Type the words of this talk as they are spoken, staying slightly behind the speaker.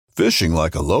Fishing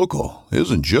like a local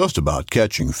isn't just about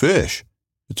catching fish.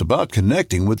 It's about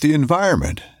connecting with the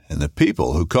environment and the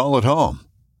people who call it home.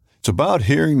 It's about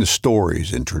hearing the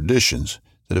stories and traditions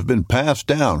that have been passed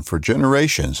down for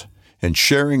generations and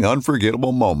sharing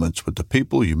unforgettable moments with the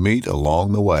people you meet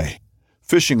along the way.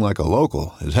 Fishing like a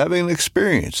local is having an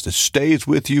experience that stays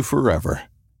with you forever.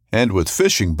 And with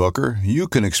Fishing Booker, you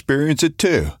can experience it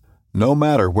too, no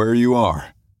matter where you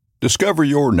are. Discover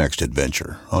your next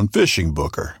adventure on Fishing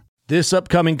Booker. This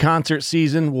upcoming concert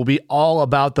season will be all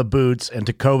about the boots, and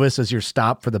Tecovas is your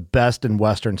stop for the best in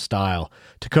Western style.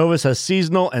 Tecovas has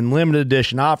seasonal and limited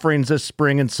edition offerings this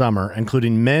spring and summer,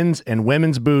 including men's and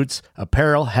women's boots,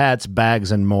 apparel, hats,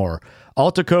 bags, and more.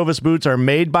 All Tecovas boots are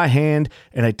made by hand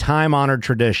in a time-honored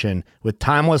tradition with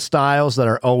timeless styles that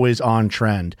are always on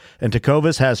trend. And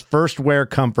Tecovas has first wear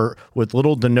comfort with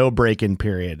little to no break-in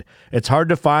period. It's hard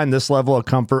to find this level of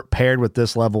comfort paired with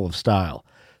this level of style.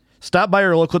 Stop by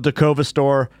your local Tecovas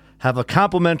store, have a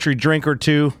complimentary drink or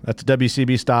two, that's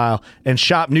WCB style, and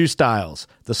shop new styles.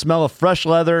 The smell of fresh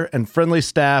leather and friendly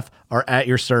staff are at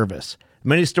your service.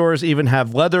 Many stores even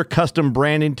have leather custom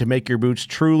branding to make your boots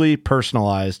truly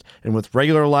personalized. And with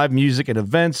regular live music and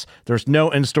events, there's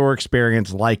no in-store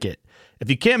experience like it.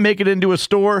 If you can't make it into a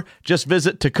store, just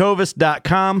visit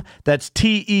tecovas.com. That's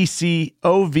TECOVAS.com.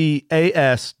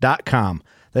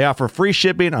 They offer free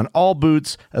shipping on all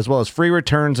boots, as well as free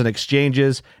returns and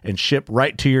exchanges, and ship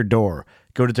right to your door.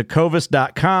 Go to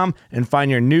tecovas.com and find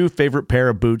your new favorite pair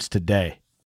of boots today.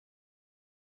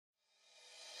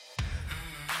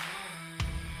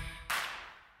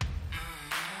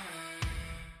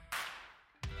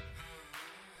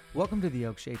 Welcome to the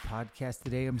Oakshape Podcast.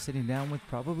 Today I'm sitting down with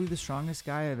probably the strongest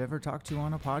guy I've ever talked to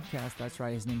on a podcast. That's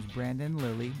right, his name's Brandon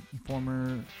Lilly,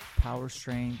 former Power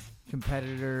Strength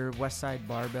competitor, Westside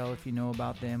Barbell, if you know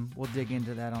about them. We'll dig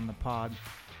into that on the pod.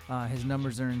 His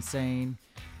numbers are insane.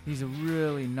 He's a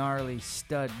really gnarly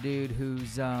stud dude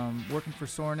who's working for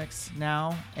Sornix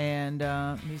now, and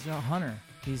he's a hunter.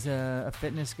 He's a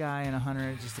fitness guy and a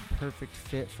hunter, just a perfect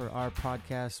fit for our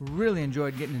podcast. Really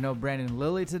enjoyed getting to know Brandon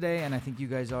Lilly today, and I think you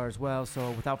guys are as well.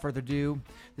 So without further ado,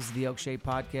 this is the Oakshape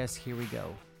Podcast. Here we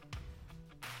go.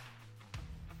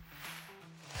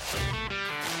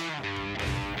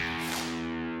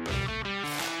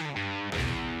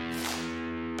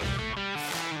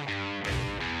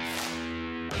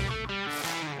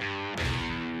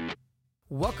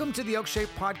 Welcome to the Oakshape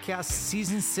Podcast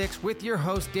Season 6 with your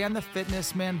host, Dan the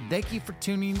Fitness Man. Thank you for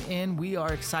tuning in. We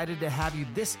are excited to have you.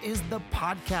 This is the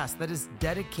podcast that is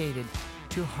dedicated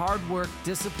to hard work,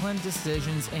 disciplined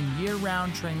decisions, and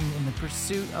year-round training in the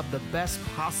pursuit of the best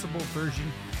possible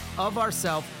version of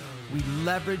ourselves. We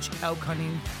leverage elk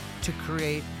hunting to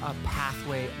create a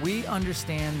pathway. We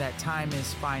understand that time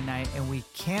is finite and we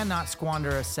cannot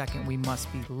squander a second. We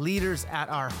must be leaders at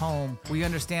our home. We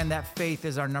understand that faith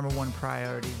is our number one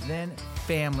priority, then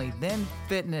family, then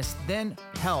fitness, then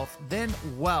health, then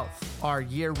wealth. Our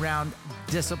year-round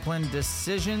disciplined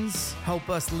decisions help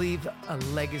us leave a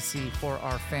legacy for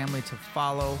our family to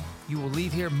follow. You will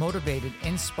leave here motivated,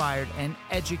 inspired, and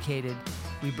educated.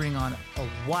 We bring on a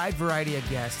wide variety of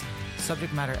guests,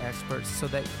 subject matter experts, so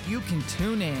that you can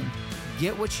tune in,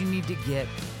 get what you need to get,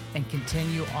 and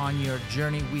continue on your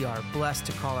journey. We are blessed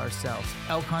to call ourselves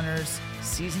Elk Hunters,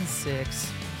 Season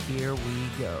 6. Here we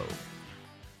go.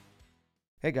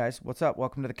 Hey guys, what's up?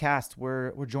 Welcome to the cast.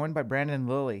 We're joined by Brandon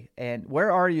Lilly. And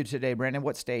where are you today, Brandon?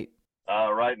 What state?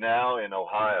 Right now in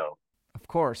Ohio. Of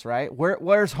course, right?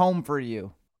 Where's home for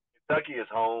you? Kentucky is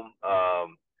home.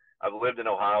 I've lived in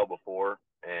Ohio before,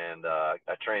 and I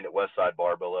trained at Westside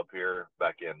Barbell up here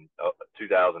back in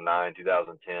 2009,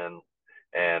 2010,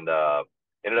 and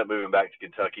ended up moving back to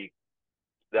Kentucky.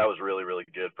 That was really, really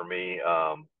good for me,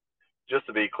 just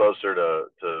to be closer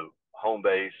to home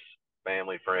base,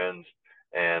 family, friends,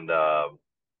 and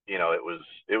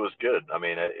it was good. I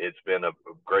mean, it's been a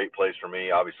great place for me.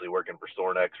 Obviously, working for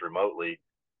Sornex remotely,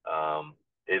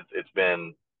 it's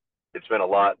been a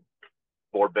lot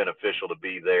more beneficial to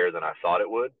be there than I thought it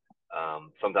would.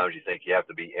 Sometimes you think you have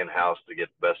to be in-house to get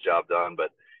the best job done,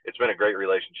 but it's been a great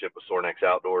relationship with Sornex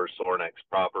Outdoors, Sornex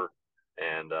proper,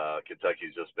 and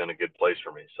Kentucky's just been a good place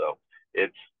for me. So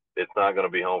it's not going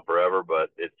to be home forever,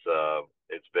 but it's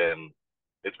been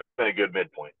a good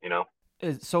midpoint, you know.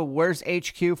 So where's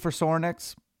HQ for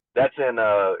Sornex? That's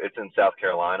it's in South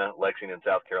Carolina, Lexington,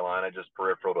 South Carolina, just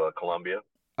peripheral to Columbia.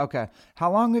 Okay.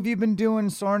 How long have you been doing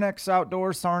Sornex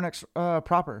Outdoors, Sornex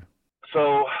proper?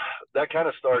 So that kind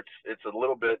of starts, it's a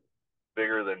little bit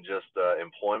bigger than just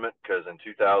employment, because in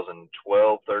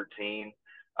 2012, 13,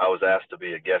 I was asked to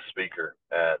be a guest speaker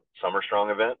at Summer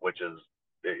Strong event, which is,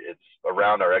 it's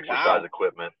around our exercise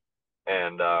equipment.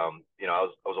 And I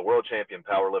was a world champion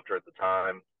power lifter at the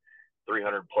time,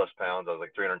 300 plus pounds. I was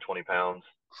like 320 pounds,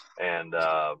 and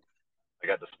I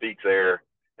got to speak there.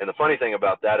 And the funny thing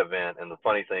about that event, and the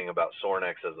funny thing about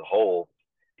Sorinex as a whole,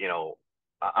 you know,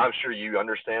 I'm sure you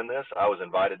understand this. I was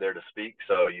invited there to speak,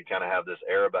 so you kind of have this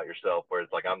air about yourself where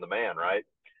it's like I'm the man, right?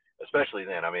 Especially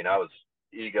then. I mean, I was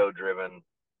ego driven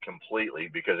completely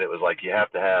because it was like you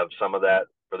have to have some of that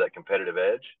for that competitive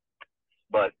edge.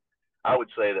 But I would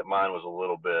say that mine was a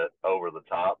little bit over the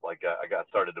top. Like I got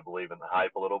started to believe in the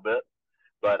hype a little bit.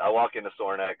 But I walk into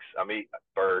Sorinex, I meet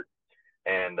Bert,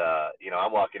 and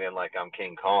I'm walking in like I'm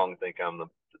King Kong, think I'm the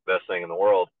best thing in the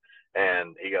world.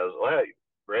 And he goes, "Well, hey,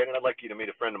 Brandon, I'd like you to meet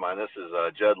a friend of mine. This is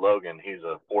Judd Logan. He's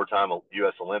a four-time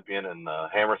U.S. Olympian in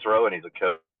hammer throw, and he's a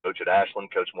coach at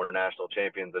Ashland, coached more national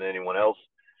champions than anyone else.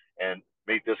 And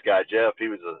meet this guy, Jeff. He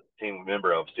was a team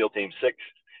member of SEAL Team 6.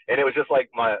 And it was just like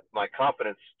my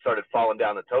confidence started falling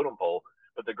down the totem pole.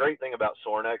 But the great thing about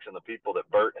Sorinex and the people that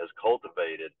Bert has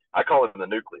cultivated, I call him the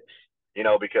nucleus,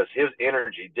 because his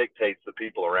energy dictates the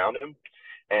people around him.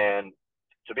 And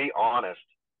to be honest,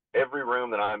 every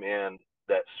room that I'm in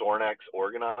that Sorinex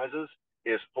organizes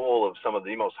is full of some of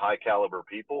the most high caliber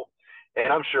people.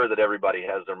 And I'm sure that everybody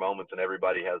has their moments and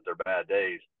everybody has their bad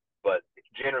days. But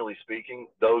generally speaking,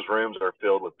 those rooms are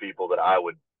filled with people that I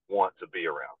would want to be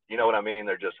around. You know what I mean?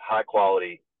 They're just high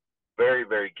quality, very,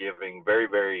 very giving, very,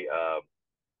 very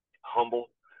humble,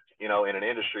 in an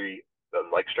industry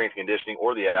like strength conditioning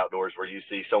or the outdoors where you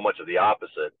see so much of the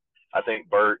opposite. I think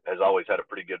Bert has always had a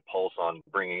pretty good pulse on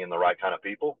bringing in the right kind of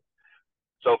people.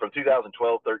 So from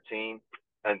 2012-13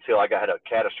 until I got a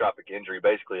catastrophic injury,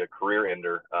 basically a career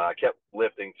ender, I kept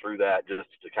lifting through that just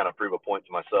to kind of prove a point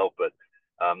to myself. But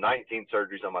 19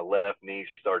 surgeries on my left knee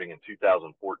starting in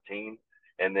 2014.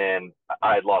 And then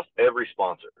I had lost every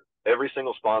sponsor. Every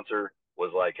single sponsor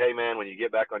was like, "Hey man, when you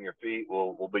get back on your feet,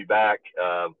 we'll be back.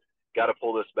 Got to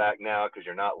pull this back now because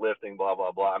you're not lifting, blah,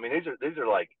 blah, blah." I mean, these are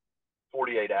like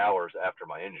 48 hours after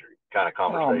my injury kind of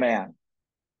conversation. Oh man.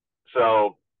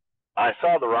 So I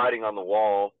saw the writing on the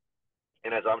wall.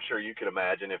 And as I'm sure you can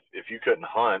imagine, if you couldn't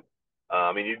hunt,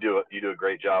 I mean, you do a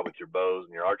great job with your bows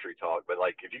and your archery talk, but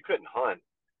like if you couldn't hunt,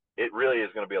 it really is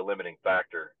going to be a limiting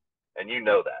factor. And you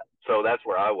know that. So that's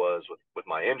where I was with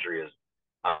my injury is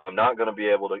I'm not going to be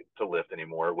able to lift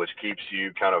anymore, which keeps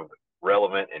you kind of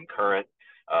relevant and current.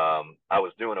 I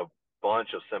was doing a bunch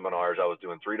of seminars. I was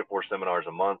doing 3 to 4 seminars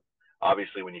a month.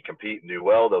 Obviously, when you compete and do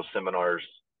well, those seminars,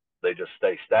 they just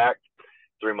stay stacked.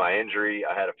 Through my injury,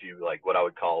 I had a few, like what I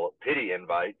would call pity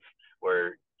invites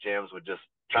where gyms would just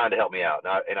trying to help me out.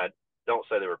 And I don't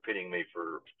say they were pitying me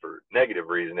for negative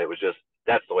reason. It was just,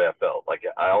 that's the way I felt. Like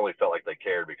I only felt like they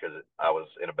cared because I was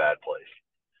in a bad place.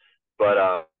 But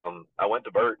I went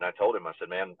to Bert and I told him, I said,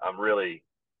 "Man, I'm really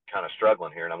kind of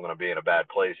struggling here and I'm going to be in a bad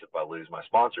place if I lose my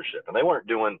sponsorship." And they weren't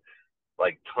doing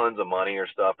like tons of money or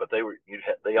stuff, but they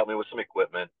helped me with some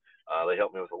equipment. They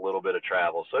helped me with a little bit of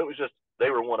travel. So it was just,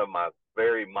 they were one of my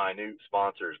very minute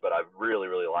sponsors, but I really,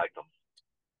 really liked them.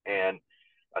 And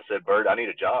I said, "Bert, I need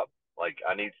a job. Like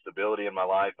I need stability in my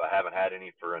life. I haven't had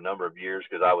any for a number of years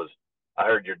because I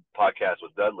heard your podcast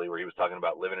with Dudley where he was talking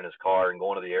about living in his car and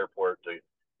going to the airport to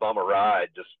bum a ride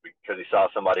just because he saw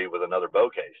somebody with another bow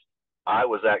case. I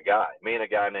was that guy. Me and a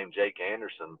guy named Jake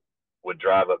Anderson would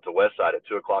drive up to Westside at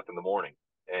 2:00 in the morning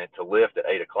and to lift at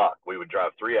 8:00. We would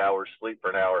drive 3 hours, sleep for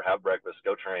an hour, have breakfast,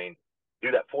 go train,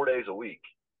 do that 4 days a week.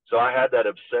 So I had that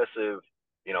obsessive,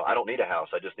 I don't need a house.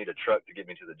 I just need a truck to get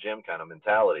me to the gym kind of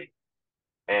mentality.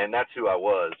 And that's who I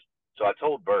was. So I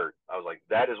told Bert, I was like,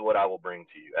 "That is what I will bring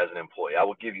to you as an employee. I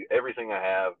will give you everything I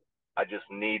have. I just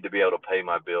need to be able to pay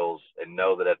my bills and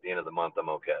know that at the end of the month I'm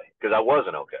okay." Because I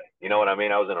wasn't okay. You know what I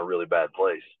mean? I was in a really bad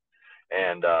place.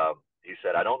 And he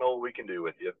said, "I don't know what we can do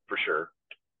with you for sure,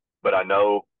 but I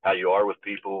know how you are with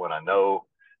people and I know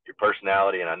your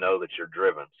personality and I know that you're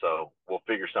driven. So we'll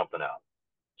figure something out."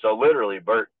 So literally,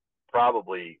 Bert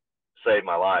probably saved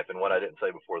my life. And what I didn't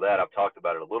say before that, I've talked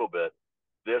about it a little bit.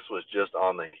 This was just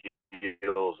on the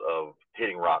heels of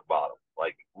hitting rock bottom,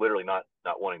 like literally not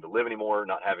wanting to live anymore,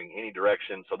 not having any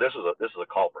direction. So this is a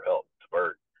call for help to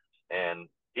Bert. And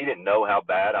he didn't know how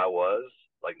bad I was,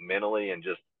 like mentally, and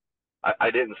just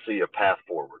I didn't see a path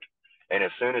forward. And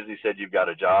as soon as he said, "You've got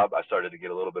a job," I started to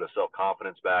get a little bit of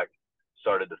self-confidence back,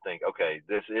 started to think, okay,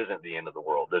 this isn't the end of the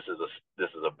world. This is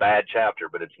a bad chapter,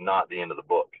 but it's not the end of the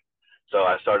book. So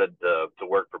I started to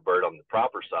work for Bert on the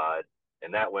proper side,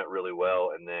 and that went really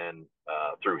well. And then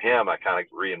through him, I kind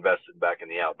of reinvested back in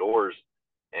the outdoors.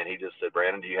 And he just said,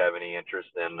 "Brandon, do you have any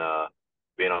interest in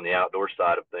being on the outdoor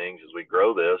side of things as we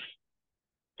grow this?"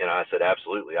 And I said,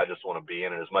 absolutely. I just want to be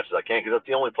in it as much as I can because that's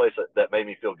the only place that made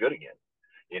me feel good again.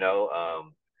 You know,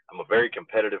 I'm a very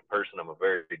competitive person. I'm a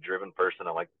very driven person.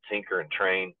 I like to tinker and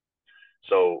train.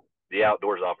 So the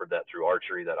outdoors offered that through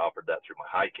archery, that offered that through my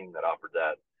hiking, that offered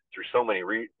that through so many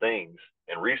things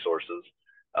and resources.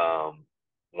 Um,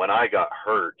 when I got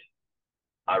hurt,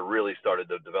 I really started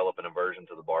to develop an aversion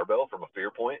to the barbell from a fear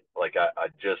point. Like I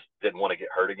just didn't want to get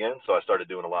hurt again. So I started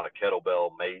doing a lot of kettlebell,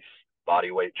 mace,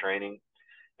 body weight training.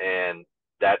 And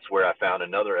that's where I found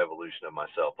another evolution of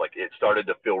myself. Like it started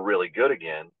to feel really good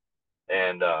again.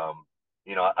 And,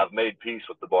 you know, I've made peace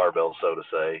with the barbell, so to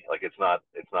say. Like it's not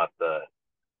the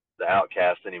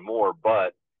outcast anymore,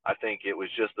 but I think it was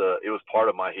it was part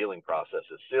of my healing process.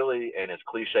 As silly and as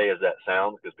cliche as that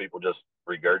sounds, because people just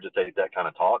regurgitate that kind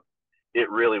of talk, it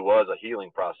really was a healing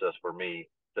process for me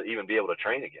to even be able to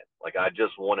train again. Like I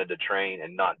just wanted to train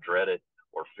and not dread it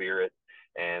or fear it.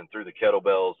 And through the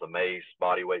kettlebells, the mace,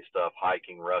 body weight stuff,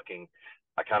 hiking, rucking,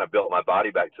 I kind of built my body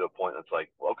back to a point that's like,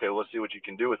 well, okay, let's see what you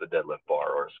can do with a deadlift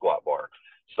bar or a squat bar.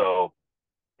 So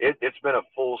it's been a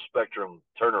full spectrum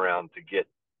turnaround to get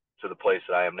to the place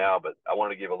that I am now. But I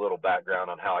want to give a little background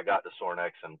on how I got to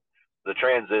Sornex and the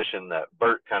transition that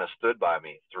Bert kind of stood by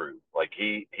me through. Like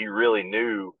he really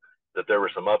knew that there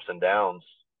were some ups and downs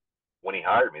when he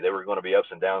hired me. There were going to be ups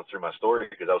and downs through my story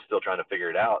because I was still trying to figure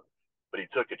it out. But he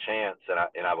took a chance,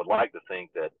 and I would like to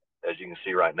think that, as you can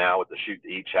see right now with the Shoot to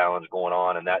Eat challenge going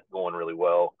on and that going really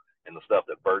well, and the stuff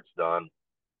that Bert's done,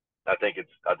 I think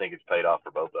it's paid off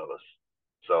for both of us.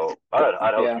 So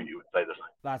I'd hope Yeah. you would say the same.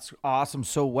 That's awesome.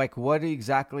 So, like, what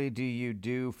exactly do you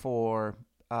do for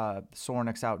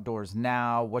Sornex Outdoors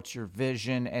now? What's your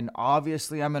vision? And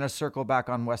obviously, I'm going to circle back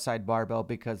on Westside Barbell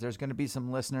because there's going to be some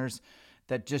listeners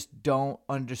that just don't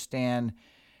understand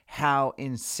how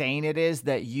insane it is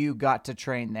that you got to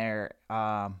train there.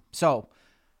 So,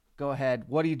 go ahead.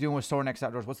 What are you doing with Sornex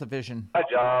Outdoors? What's the vision? My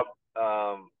job,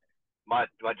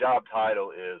 my job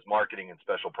title is marketing and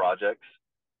special projects,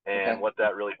 and Okay. what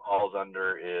that really falls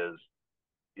under is,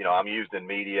 you know, I'm used in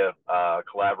media,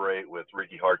 collaborate with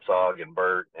Ricky Hartzog and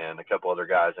Bert and a couple other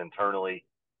guys internally.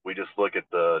 We just look at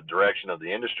the direction of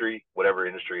the industry, whatever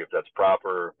industry, if that's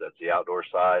proper, if that's the outdoor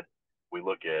side. We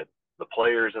look at the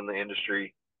players in the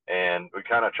industry and we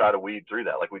kind of try to weed through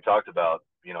that. Like we talked about,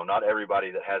 you know, not everybody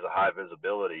that has a high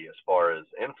visibility as far as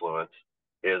influence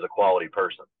is a quality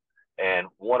person. And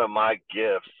one of my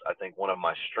gifts, I think one of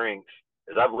my strengths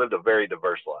is I've lived a very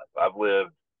diverse life. I've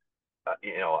lived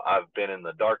you know, I've been in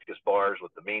the darkest bars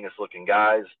with the meanest looking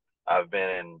guys. I've been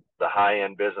in the high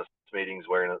end business meetings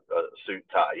wearing a suit and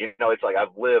tie. You know, it's like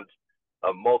I've lived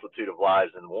a multitude of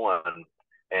lives in one.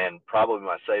 And probably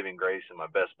my saving grace and my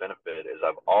best benefit is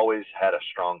I've always had a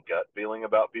strong gut feeling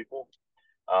about people.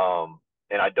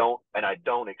 And I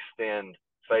don't extend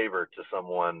favor to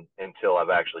someone until I've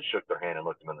actually shook their hand and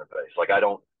looked them in their face. Like I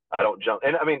don't jump.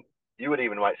 And I mean, you would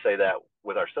even might say that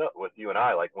with ourselves, with you and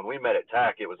I. Like when we met at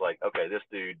TAC, it was like, okay, this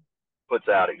dude puts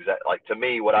out like to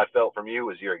me, what I felt from you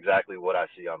is you're exactly what I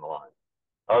see on the line.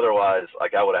 Otherwise,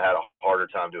 like I would have had a harder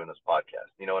time doing this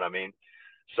podcast. You know what I mean?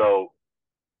 So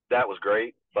that was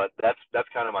great, but that's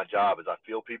kind of my job is I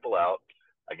feel people out.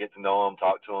 I get to know them,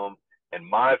 talk to them, and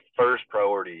my first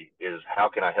priority is how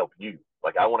can I help you?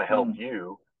 Like I want to help Mm.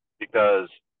 you because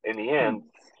in the end,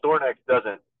 Storenex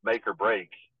doesn't make or break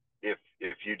if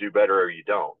you do better or you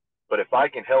don't. But if I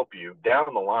can help you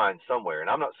down the line somewhere, and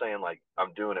I'm not saying like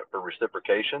I'm doing it for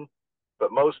reciprocation,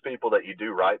 but most people that you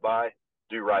do right by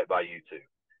do right by you too.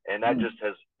 And that just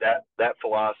has that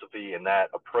philosophy and that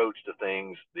approach to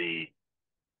things, the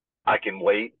I can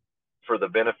wait for the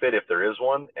benefit if there is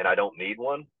one and I don't need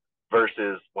one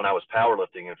versus when I was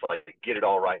powerlifting, it's like, get it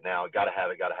all right now. Got to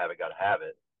have it, got to have it, got to have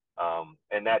it.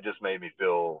 And that just made me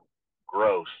feel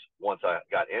gross once I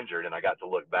got injured and I got to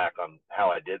look back on how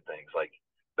I did things like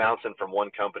bouncing from one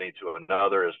company to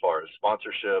another as far as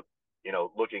sponsorship, you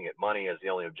know, looking at money as the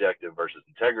only objective versus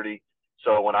integrity.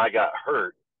 So when I got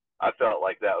hurt, I felt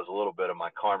like that was a little bit of my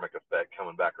karmic effect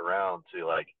coming back around to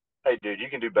like, hey, dude, you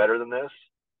can do better than this,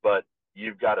 but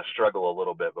you've got to struggle a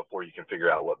little bit before you can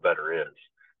figure out what better is.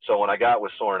 So when I got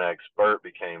with Sornex, Bert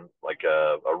became like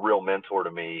a real mentor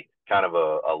to me, kind of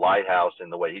a lighthouse in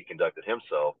the way he conducted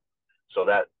himself. So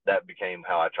that became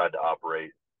how I tried to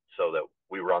operate so that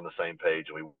we were on the same page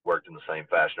and we worked in the same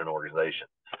fashion and organization.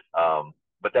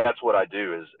 But that's what I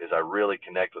do is I really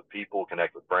connect with people,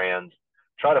 connect with brands,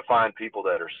 try to find people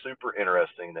that are super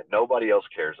interesting that nobody else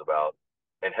cares about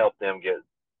and help them get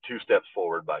two steps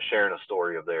forward by sharing a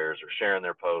story of theirs or sharing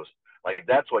their post. Like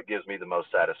that's what gives me the most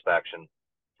satisfaction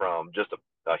from just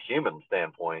a human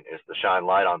standpoint is to shine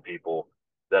light on people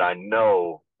that I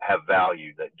know have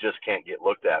value that just can't get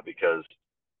looked at because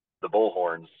the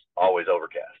bullhorn's always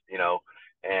overcast,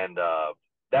 and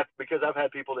that's because I've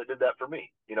had people that did that for me,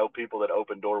 people that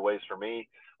opened doorways for me.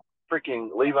 Freaking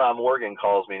Levi Morgan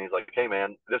calls me and he's like, hey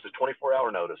man, this is 24-hour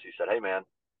notice. He said, hey man,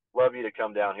 love you to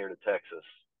come down here to Texas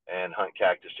and hunt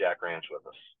Cactus Jack Ranch with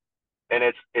us. And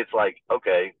it's like,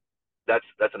 okay, that's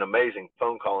an amazing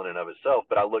phone call in and of itself.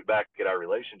 But I look back at our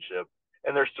relationship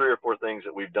and there's 3 or 4 things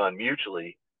that we've done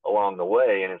mutually along the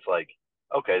way. And it's like,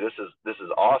 okay, this is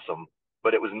awesome.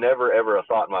 But it was never, ever a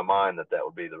thought in my mind that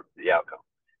would be the outcome.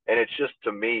 And it's just,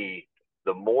 to me,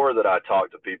 the more that I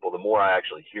talk to people, the more I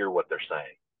actually hear what they're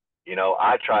saying.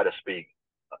 I try to speak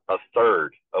a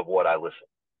third of what I listen.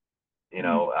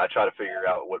 I try to figure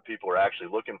out what people are actually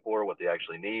looking for, what they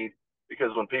actually need. Because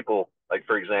when people, like,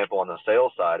 for example, on the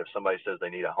sales side, if somebody says they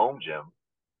need a home gym,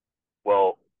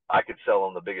 well, I could sell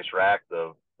them the biggest rack,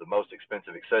 the most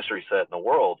expensive accessory set in the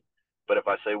world. But if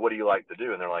I say, what do you like to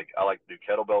do? And they're like, I like to do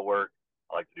kettlebell work.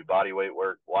 I like to do body weight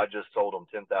work. Well, I just sold them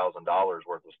 $10,000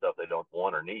 worth of stuff they don't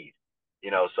want or need.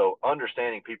 So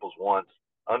understanding people's wants,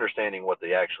 understanding what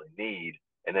they actually need,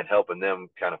 and then helping them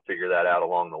kind of figure that out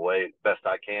along the way best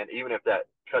I can, even if that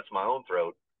cuts my own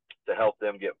throat to help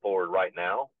them get forward right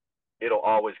now, it'll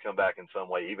always come back in some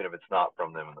way, even if it's not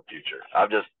from them in the future.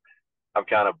 I've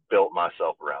kind of built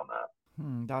myself around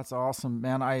that. That's awesome,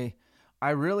 man. I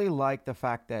really like the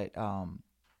fact that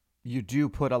you do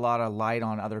put a lot of light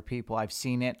on other people. I've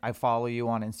seen it. I follow you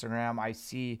on Instagram. I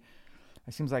see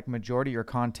it seems like majority of your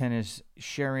content is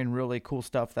sharing really cool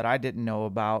stuff that I didn't know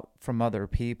about from other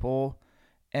people.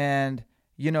 And,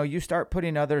 you start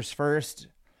putting others first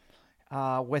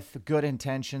with good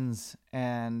intentions,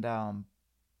 and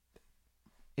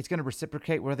it's going to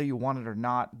reciprocate whether you want it or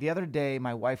not. The other day,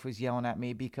 my wife was yelling at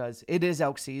me because it is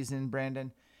elk season,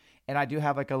 Brandon, and I do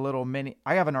have like a little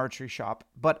I have an archery shop,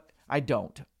 but I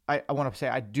don't. I want to say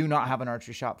I do not have an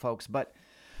archery shop, folks, but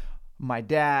my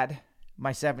dad,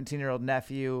 my 17-year-old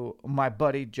nephew, my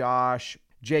buddy Josh,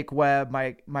 Jake Webb,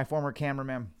 my former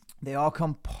cameraman, they all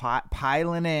come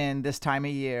piling in this time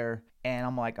of year. And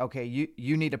I'm like, okay,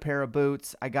 you need a pair of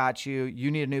boots. I got you. You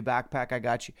need a new backpack. I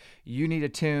got you. You need a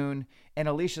tune. And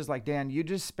Alicia's like, Dan, you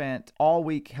just spent all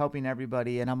week helping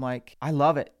everybody. And I'm like, I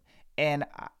love it. And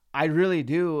I really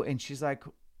do. And she's like,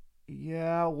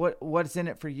 yeah, what's in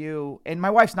it for you? And my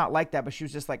wife's not like that, but she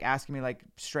was just like asking me like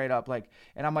straight up, like,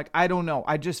 and I'm like, I don't know.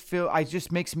 I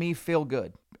just makes me feel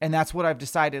good. And that's what I've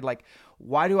decided. Like,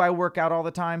 why do I work out all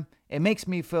the time? It makes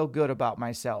me feel good about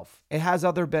myself. It has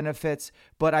other benefits,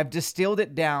 but I've distilled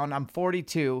it down. I'm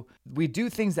 42. We do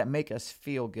things that make us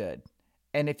feel good.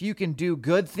 And if you can do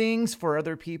good things for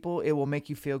other people, it will make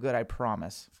you feel good. I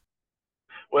promise.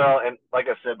 Well, and like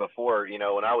I said before, when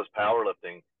I was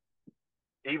powerlifting,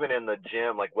 even in the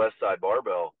gym, like Westside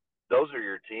Barbell, those are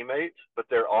your teammates, but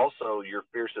they're also your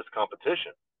fiercest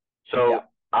competition. So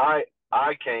yeah.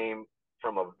 I came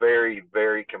from a very,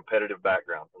 very competitive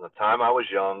background. From the time I was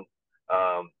young,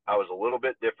 I was a little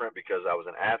bit different because I was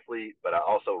an athlete, but I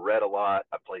also read a lot.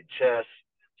 I played chess.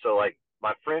 So like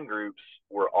my friend groups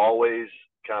were always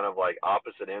kind of like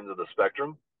opposite ends of the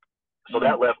spectrum. So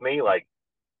that left me like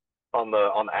on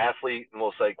the athlete and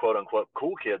we'll say quote unquote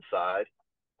cool kid side.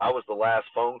 I was the last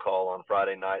phone call on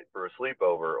Friday night for a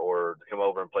sleepover or to come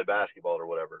over and play basketball or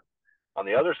whatever. On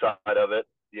the other side of it,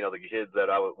 the kids that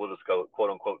we'll just go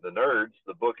quote unquote the nerds,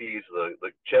 the bookies,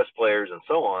 the chess players and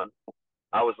so on,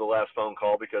 I was the last phone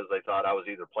call because they thought I was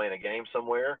either playing a game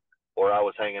somewhere or I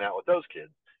was hanging out with those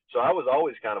kids. So I was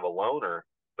always kind of a loner,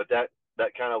 but that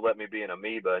kind of let me be an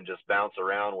amoeba and just bounce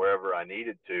around wherever I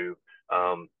needed to.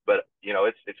 But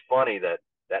it's funny that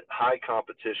high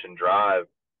competition drive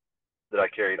that I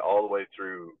carried all the way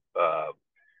through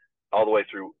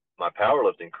my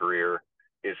powerlifting career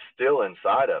is still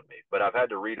inside of me, but I've had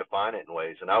to redefine it in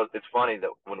ways. And it's funny that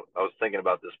when I was thinking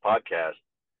about this podcast,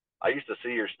 I used to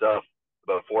see your stuff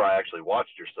before I actually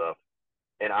watched your stuff.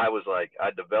 And I was like, I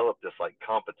developed this like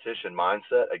competition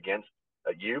mindset against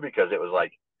you because it was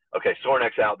like, okay,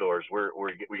 Sornex Outdoors,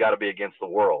 we got to be against the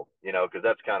world, because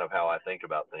that's kind of how I think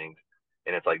about things.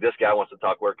 And it's like, this guy wants to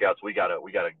talk workouts. We gotta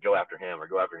go after him or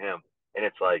go after him. And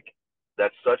it's like,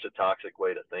 that's such a toxic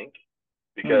way to think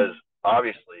because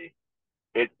obviously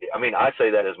I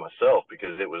say that as myself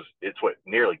because it's what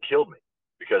nearly killed me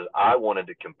because I wanted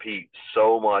to compete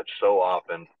so much, so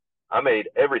often. I made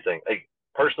everything, like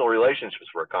personal relationships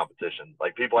were a competition.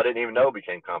 Like people I didn't even know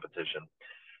became competition.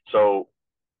 So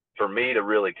for me to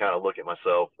really kind of look at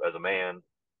myself as a man,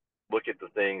 look at the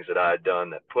things that I had done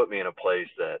that put me in a place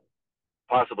that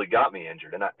possibly got me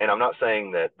injured. And I'm not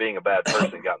saying that being a bad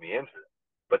person got me injured,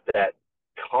 but that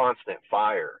constant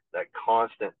fire, that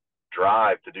constant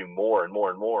drive to do more and more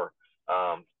and more,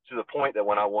 to the point that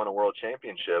when I won a world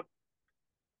championship,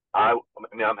 I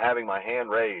mean, I'm having my hand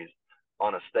raised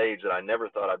on a stage that I never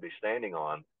thought I'd be standing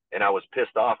on. And I was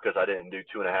pissed off because I didn't do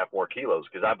 2.5 more kilos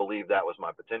because I believed that was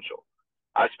my potential.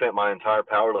 I spent my entire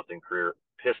powerlifting career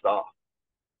pissed off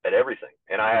at everything.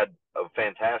 And I had a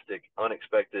fantastic,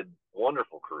 unexpected,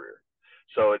 wonderful career.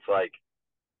 So it's like,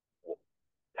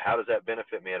 how does that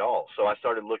benefit me at all? So I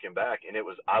started looking back, and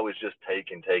I was just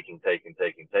taking.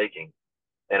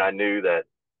 And I knew that,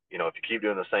 you know, if you keep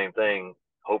doing the same thing,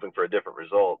 hoping for a different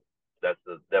result, that's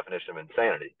the definition of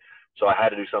insanity. So I had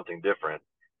to do something different.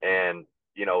 And,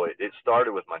 you know, it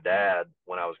started with my dad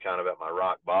when I was kind of at my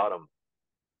rock bottom.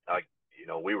 You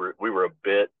know, we were a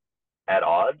bit at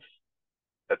odds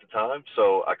at the time.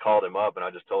 So I called him up and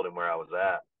I just told him where I was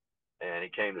at. And he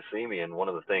came to see me. And one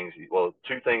of the things,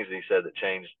 two things that he said that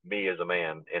changed me as a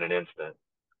man in an instant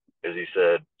is he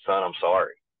said, son, I'm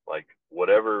sorry. Like,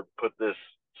 whatever put this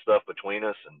stuff between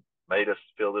us and made us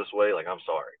feel this way, like, I'm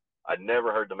sorry. I'd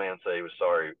never heard the man say he was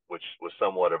sorry, which was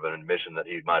somewhat of an admission that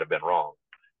he might have been wrong,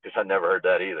 because I never heard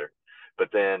that either. But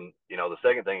then, you know, the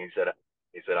second thing he said,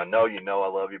 I know I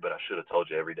love you, but I should have told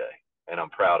you every day, and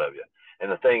I'm proud of you.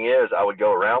 And the thing is, I would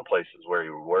go around places where he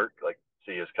would work, like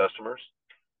see his customers,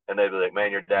 and they'd be like,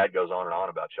 man, your dad goes on and on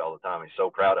about you all the time. He's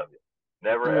so proud of you.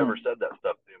 Never ever said that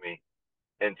stuff to me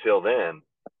until then.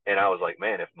 And I was like,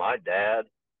 man, if my dad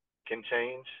can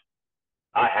change,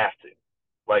 I have to.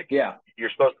 Like, yeah, you're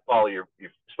supposed to follow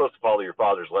your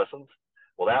father's lessons.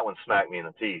 Well, that one smacked me in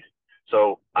the teeth.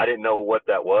 So I didn't know what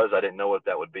that was. I didn't know what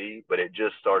that would be, but it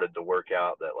just started to work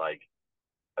out that, like,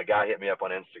 a guy hit me up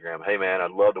on Instagram. Hey man,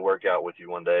 I'd love to work out with you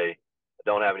one day. I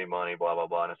don't have any money, blah, blah,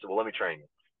 blah. And I said, well, let me train you.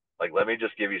 Like, let me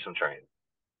just give you some training.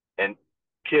 And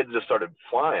kids just started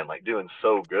flying, like doing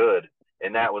so good.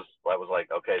 And I was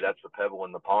like, okay, that's the pebble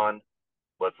in the pond.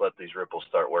 Let's let these ripples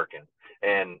start working.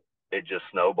 And it just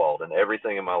snowballed, and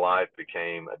everything in my life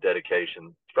became a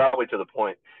dedication, probably to the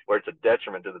point where it's a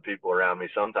detriment to the people around me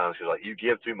sometimes, because, like, you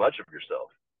give too much of yourself.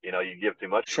 You know, you give too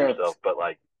much of yourself. But,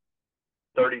 like,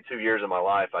 32 years of my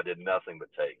life, I did nothing but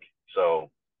take. So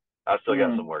I still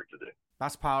got some work to do.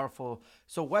 That's powerful.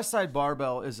 So Westside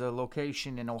Barbell is a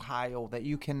location in Ohio that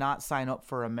you cannot sign up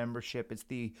for a membership. It's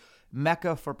the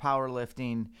mecca for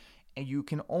powerlifting, and you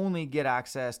can only get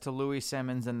access to Louis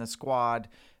Simmons and the squad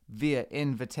via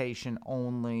invitation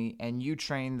only. And you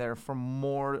trained there for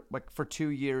for 2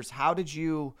 years.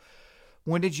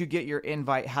 When did you get your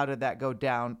invite? How did that go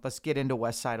down? Let's get into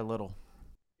Westside a little.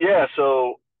 Yeah,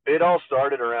 so it all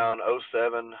started around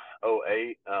 07,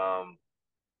 08.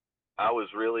 I was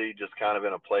really just kind of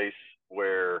in a place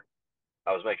where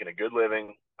I was making a good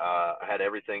living. I had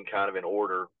everything kind of in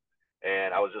order,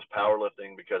 and I was just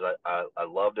powerlifting because I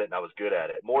loved it and I was good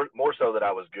at it. More so that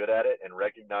I was good at it and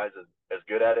recognized as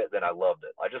good at it than I loved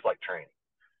it. I just like training.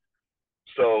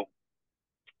 So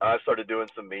I started doing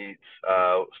some meets,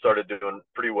 started doing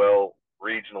pretty well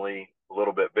regionally, a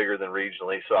little bit bigger than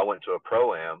regionally. So I went to a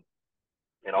pro-am,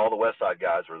 and all the Westside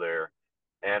guys were there.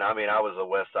 And I mean, I was a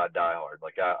Westside diehard.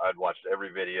 Like, I'd watched every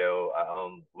video. I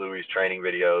owned Louis' training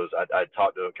videos. I'd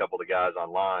talked to a couple of the guys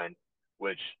online,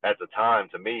 which at the time,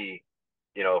 to me,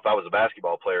 you know, if I was a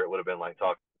basketball player, it would have been like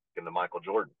talking to Michael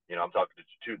Jordan. You know, I'm talking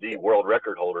to the world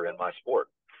record holder in my sport.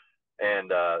 And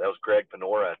that was Greg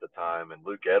Panora at the time, and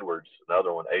Luke Edwards,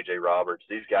 another one, AJ Roberts.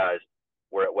 These guys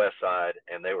were at Westside,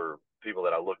 and they were people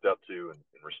that I looked up to and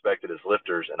respected as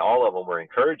lifters. And all of them were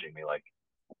encouraging me, like,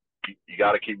 you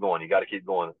got to keep going. You got to keep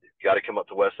going. You got to come up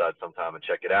to Westside sometime and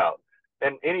check it out.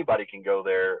 And anybody can go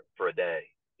there for a day.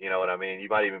 You know what I mean? You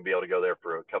might even be able to go there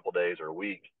for a couple of days or a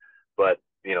week, but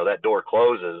you know, that door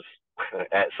closes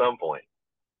at some point.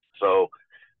 So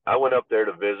I went up there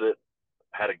to visit,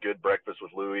 had a good breakfast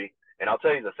with Louis. And I'll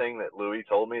tell you the thing that Louis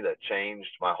told me that changed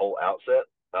my whole outset.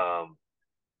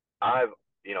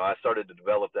 I started to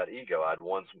develop that ego. I'd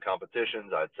won some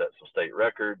competitions. I'd set some state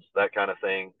records, that kind of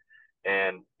thing.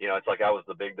 And, you know, it's like I was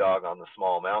the big dog on the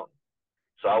small mountain.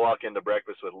 So I walk into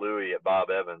breakfast with Louis at Bob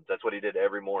Evans. That's what he did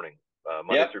every morning.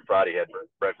 Monday through Friday, he had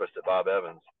breakfast at Bob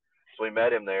Evans. So we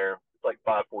met him there. It's like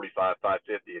 5:45, 5:50.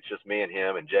 It's just me and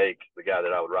him and Jake, the guy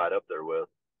that I would ride up there with.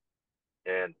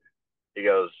 And he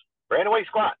goes, Brandon, what you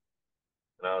squat?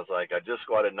 And I was like, I just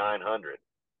squatted 900.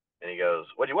 And he goes,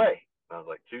 what'd you weigh? And I was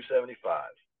like, 275.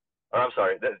 Or I'm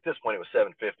sorry, at this point it was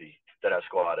 750 that I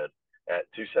squatted at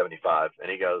 275.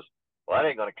 And he goes, well, I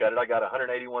ain't going to cut it. I got a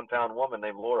 181-pound woman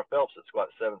named Laura Phelps that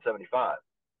squats 775.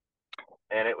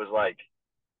 And it was like,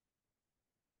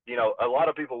 you know, a lot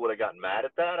of people would have gotten mad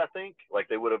at that, I think. Like,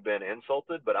 they would have been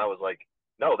insulted. But I was like,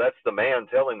 no, that's the man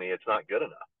telling me it's not good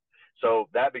enough. So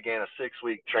that began a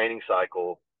 6-week training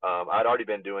cycle I'd already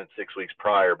been doing 6 weeks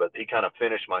prior, but he kind of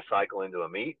finished my cycle into a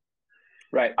meet.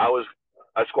 Right.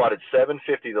 I squatted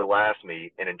 750 the last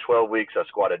meet, and in 12 weeks I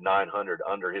squatted 900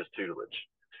 under his tutelage.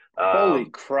 Holy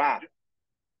crap.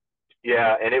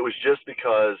 Yeah, and it was just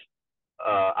because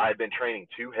I had been training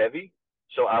too heavy,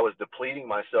 so I was depleting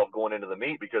myself going into the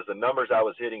meet, because the numbers I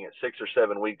was hitting at 6 or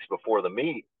 7 weeks before the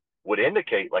meet would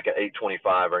indicate like an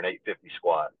 825 or an 850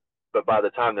 squat. But by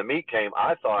the time the meet came,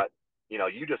 I thought,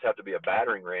 you just have to be a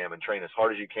battering ram and train as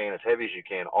hard as you can, as heavy as you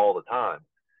can all the time.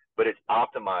 But it's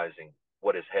optimizing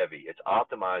what is heavy. It's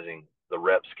optimizing the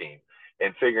rep scheme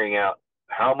and figuring out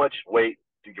how much weight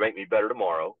to make me better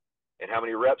tomorrow and how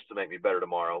many reps to make me better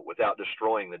tomorrow without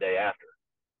destroying the day after.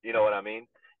 You know what I mean?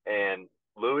 And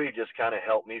Louis just kind of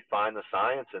helped me find the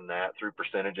science in that through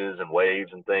percentages and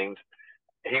waves and things.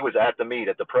 He was at the meet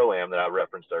at the Pro-Am that I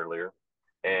referenced earlier,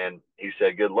 and he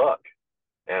said, "Good luck."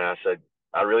 And I said,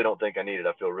 "I really don't think I need it.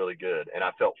 I feel really good." And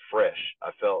I felt fresh. I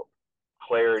felt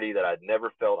clarity that I'd never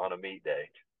felt on a meet day.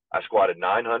 I squatted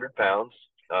 900 pounds.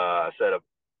 I set a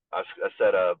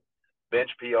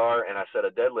bench PR, and I set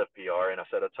a deadlift PR, and I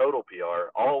set a total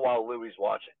PR, all while Louis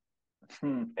watching.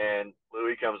 And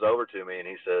Louis comes over to me and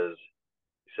he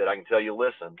said, "I can tell you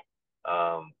listen.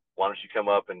 Why don't you come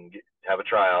up and have a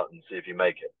tryout and see if you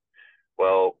make it?"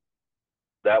 Well,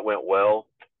 that went well.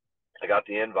 I got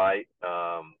the invite.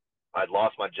 I'd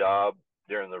lost my job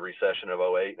during the recession of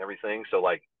 08 and everything. So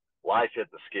like life hit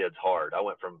the skids hard. I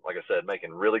went from, like I said,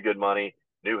 making really good money,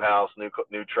 new house,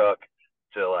 new truck,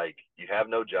 to like, you have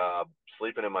no job,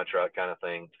 sleeping in my truck kind of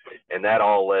thing. And that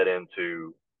all led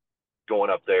into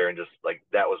going up there, and just like,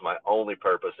 that was my only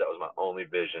purpose. That was my only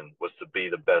vision, was to be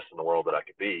the best in the world that I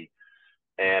could be.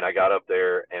 And I got up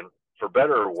there, and for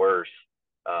better or worse,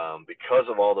 because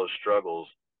of all those struggles,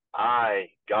 I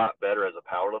got better as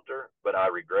a powerlifter, but I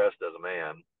regressed as a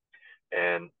man.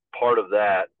 And part of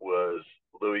that was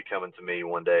Louis coming to me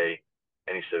one day,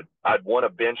 and he said, I'd won a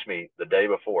bench meet the day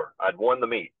before. I'd won the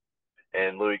meet.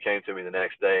 And Louis came to me the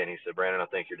next day and he said, "Brandon, I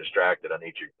think you're distracted. I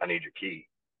need your key."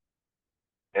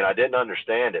 And I didn't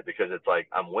understand it, because it's like,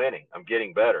 I'm winning, I'm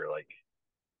getting better. Like,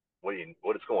 what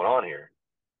is going on here?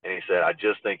 And he said, "I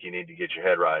just think you need to get your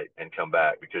head right and come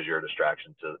back, because you're a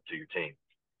distraction to your team."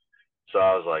 So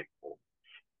I was like, well,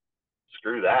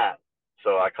 screw that.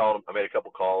 So I called him. I made a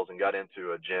couple calls and got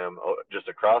into a gym just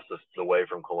across the way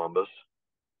from Columbus,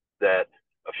 that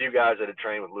a few guys that had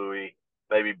trained with Louis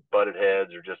maybe butted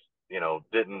heads, or just,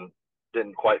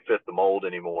 didn't quite fit the mold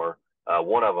anymore.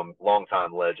 One of them,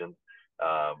 longtime legend,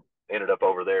 ended up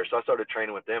over there. So I started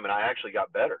training with them, and I actually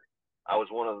got better. I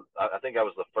think I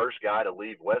was the first guy to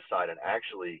leave Westside and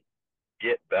actually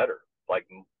get better, like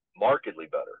markedly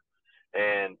better.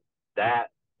 And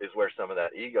that is where some of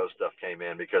that ego stuff came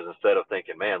in, because instead of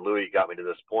thinking, man, Louis got me to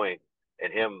this point,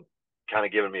 and him kind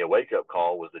of giving me a wake-up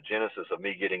call was the genesis of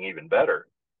me getting even better,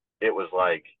 it was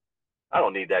like, I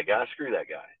don't need that guy, screw that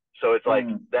guy. So it's like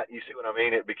that, you see what I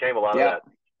mean? It became a lot of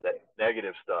that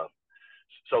negative stuff.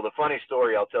 So the funny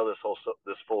story, I'll tell this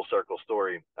full circle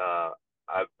story. I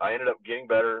ended up getting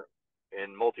better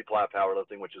in multi-ply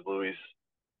powerlifting, which is Louis'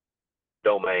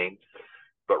 domain,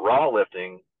 but raw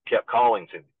lifting kept calling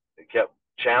to me. It kept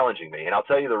challenging me. And I'll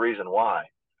tell you the reason why.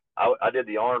 I did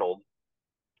the Arnold.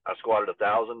 I squatted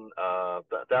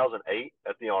 1,008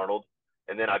 at the Arnold,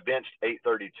 and then I benched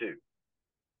 832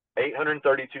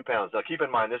 pounds. Now keep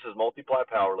in mind, this is multi-ply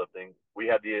powerlifting. We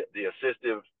had the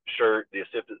assistive shirt, the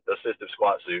assistive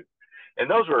squat suit, and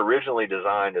those were originally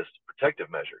designed as protective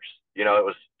measures. It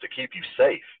was to keep you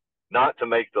safe, not to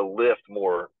make the lift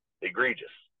more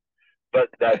egregious. But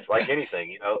that's like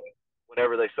anything,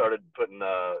 whenever they started putting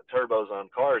turbos on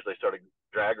cars, they started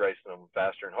drag racing them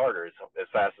faster and harder, as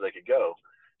fast as they could go.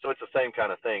 So it's the same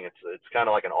kind of thing. It's kind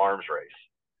of like an arms race.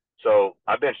 So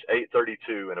I benched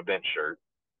 832 in a bench shirt,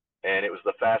 and it was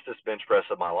the fastest bench press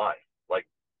of my life, like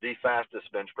the fastest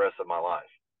bench press of my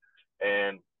life.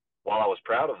 And while I was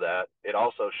proud of that, it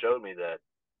also showed me that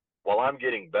while I'm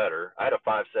getting better, I had a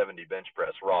 570 bench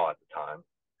press raw at the time.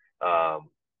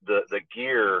 The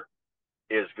gear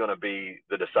is going to be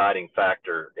the deciding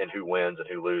factor in who wins and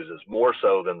who loses, more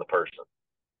so than the person.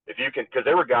 If you can, because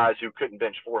there were guys who couldn't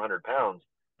bench 400 pounds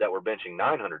that were benching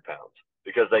 900 pounds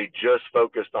because they just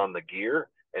focused on the gear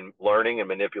and learning and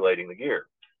manipulating the gear.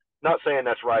 Not saying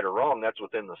that's right or wrong. That's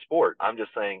within the sport. I'm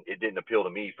just saying it didn't appeal to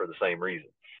me for the same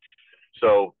reason.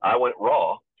 So I went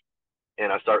raw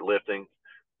and I start lifting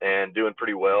and doing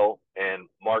pretty well. And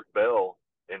Mark Bell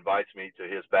invites me to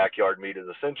his backyard meet of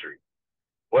the century.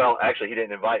 Well, actually, he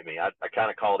didn't invite me. I kind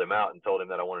of called him out and told him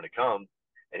that I wanted to come.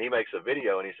 And he makes a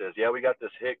video and he says, "Yeah, we got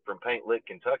this hick from Paint Lick,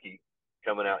 Kentucky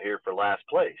coming out here for last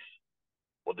place."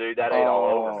 Well, dude, that ate all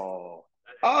over me.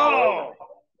 All over me. Oh.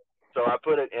 So I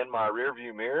put it in my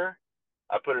rearview mirror.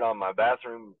 I put it on my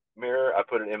bathroom mirror. I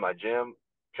put it in my gym.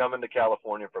 Coming to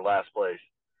California for last place.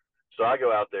 So I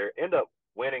go out there, end up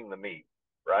winning the meet,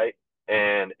 right?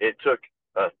 And it took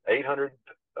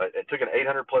it took an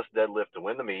 800 plus deadlift to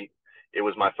win the meet. It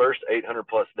was my first 800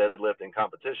 plus deadlift in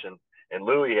competition, and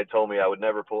Louis had told me I would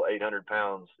never pull 800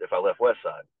 pounds if I left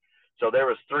Westside. So there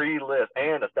was 3 lifts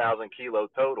and 1,000 kilo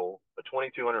total. A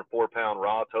 2,204 pound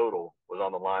raw total was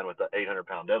on the line with the 800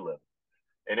 pound deadlift,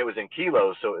 and it was in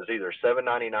kilos, so it was either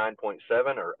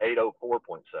 799.7 or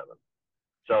 804.7.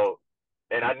 So,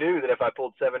 and I knew that if I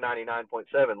pulled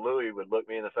 799.7, Louis would look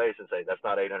me in the face and say, "That's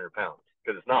not 800 pounds,"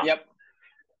 because it's not. Yep.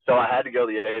 So I had to go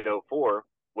the 804,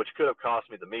 which could have cost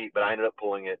me the meet, but I ended up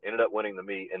pulling it, ended up winning the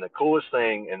meet. And the coolest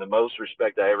thing and the most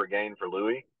respect I ever gained for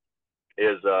Louis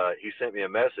is he sent me a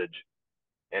message,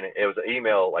 and it was an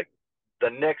email like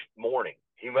the next morning.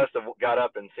 He must have got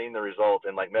up and seen the result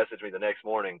and like messaged me the next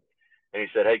morning, and he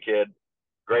said, "Hey kid,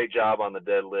 great job on the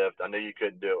deadlift. I knew you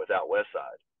couldn't do it without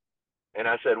Westside." And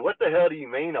I said, "What the hell do you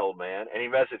mean, old man?" And he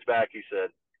messaged back. He said,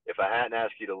 "If I hadn't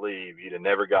asked you to leave, you'd have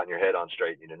never gotten your head on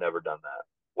straight. You'd have never done that.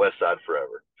 West Side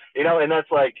forever." And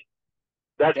that's like,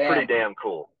 that's pretty damn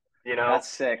cool. That's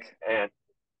sick. And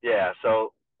yeah,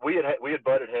 so we had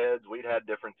butted heads. We'd had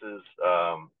differences.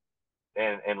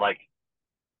 And like,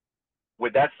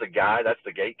 that's the guy, that's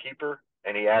the gatekeeper,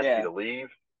 and he asked you to leave.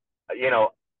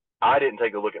 I didn't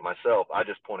take a look at myself. I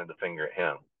just pointed the finger at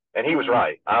him. And he was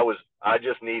right. I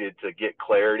just needed to get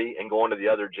clarity, and going to the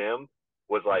other gym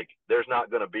was like, there's not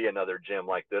going to be another gym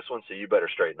like this one, so you better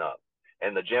straighten up.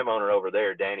 And the gym owner over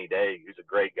there, Danny Day, who's a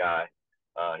great guy,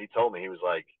 he told me, he was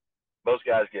like, most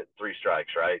guys get 3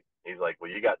 strikes, right? He's like,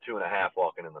 well, you got 2.5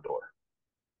 walking in the door.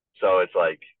 So it's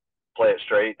like, play it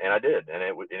straight. And I did. And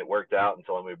it worked out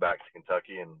until I moved back to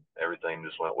Kentucky, and everything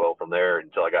just went well from there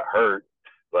until I got hurt.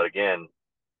 But again,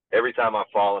 every time I've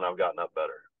fallen, I've gotten up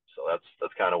better. So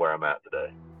that's kind of where I'm at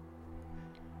today.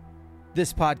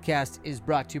 This podcast is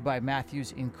brought to you by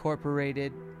Matthews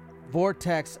Incorporated,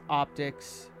 Vortex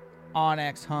Optics,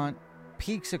 Onyx Hunt,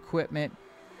 Peaks Equipment,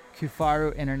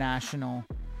 Kufaru International,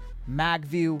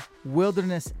 Magview,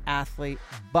 Wilderness Athlete,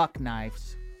 Buck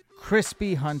Knives,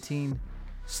 Crispy Hunting,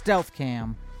 Stealth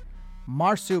Cam,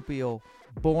 Marsupial,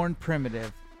 Born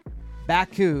Primitive,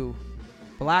 Baku,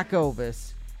 Black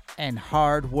Ovis, and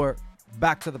Hard Work.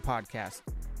 Back to the podcast.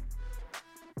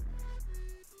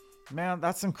 Man,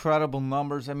 that's incredible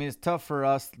numbers. I mean, it's tough for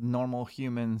us normal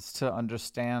humans to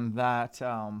understand that.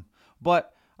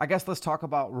 But I guess let's talk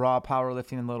about raw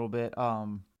powerlifting a little bit.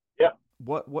 Yeah.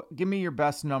 What? Give me your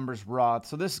best numbers raw.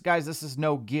 So this is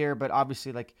no gear, but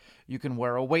obviously, like, you can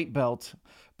wear a weight belt,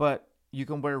 but you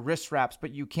can wear wrist wraps,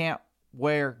 but you can't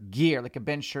wear gear like a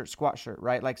bench shirt, squat shirt,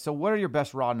 right? Like, so what are your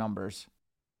best raw numbers?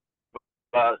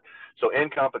 So in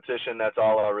competition, that's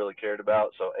all I really cared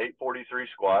about. So 843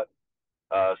 squat,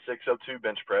 602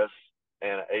 bench press,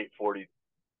 and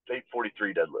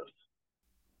 843 deadlift.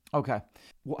 Okay.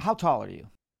 Well, how tall are you?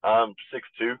 I'm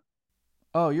 6'2".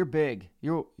 Oh, you're big.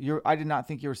 You're. I did not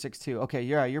think you were 6'2". Okay,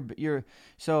 yeah, you're.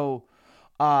 So,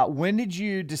 when did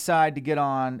you decide to get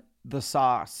on the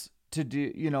sauce to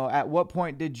do? At what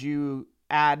point did you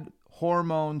add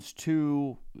hormones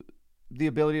to the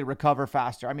ability to recover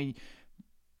faster? I mean,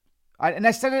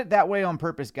 I said it that way on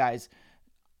purpose, guys.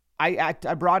 I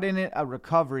brought in it a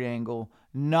recovery angle,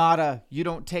 not you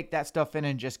don't take that stuff in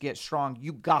and just get strong.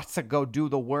 You got to go do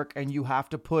the work, and you have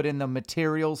to put in the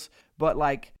materials. But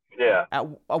like, yeah,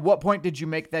 at what point did you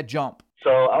make that jump? So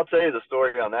I'll tell you the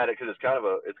story on that, because it's kind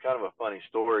of a funny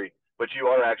story. But you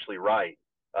are actually right.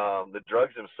 The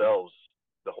drugs themselves,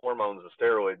 the hormones, the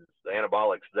steroids, the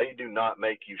anabolics, they do not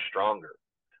make you stronger.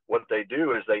 What they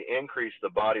do is they increase the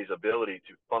body's ability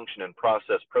to function and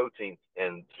process proteins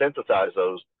and synthesize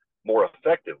those more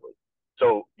effectively.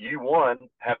 So you, one,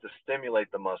 have to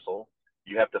stimulate the muscle,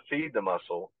 you have to feed the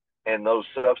muscle, and those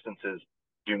substances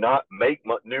do not make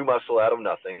new muscle out of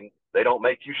nothing. They don't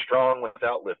make you strong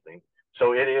without lifting.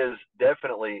 So it is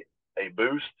definitely a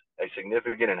boost, a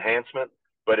significant enhancement,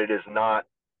 but it is not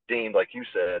deemed, like you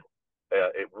said,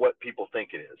 what people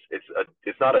think it is.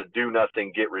 It's not a do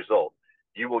nothing, get result.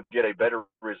 You will get a better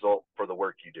result for the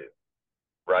work you do,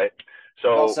 right?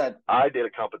 So well said. I did a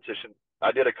competition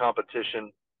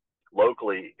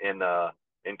locally in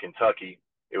Kentucky.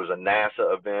 It was a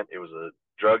NASA event. It was a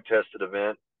drug tested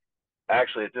event.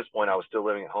 Actually, at this point, I was still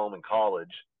living at home in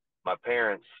college. My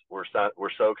parents were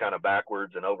so kind of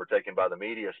backwards and overtaken by the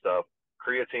media stuff.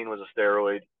 Creatine was a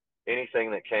steroid.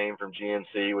 Anything that came from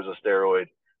GNC was a steroid.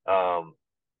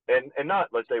 And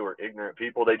not like they were ignorant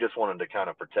people. They just wanted to kind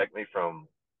of protect me from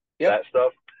that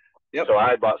stuff. Yep. So I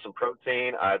had bought some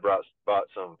protein. I had bought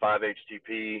some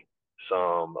 5-HTP,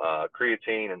 some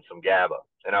creatine, and some GABA.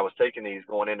 And I was taking these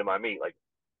going into my meet. Like,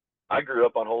 I grew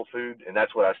up on whole food, and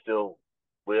that's what I still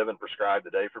live and prescribe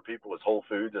today for people, is whole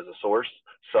foods as a source,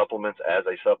 supplements as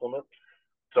a supplement.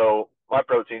 So my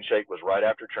protein shake was right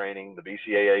after training. The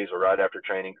BCAAs were right after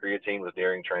training. Creatine was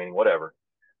during training, whatever.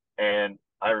 And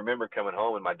I remember coming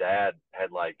home, and my dad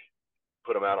had like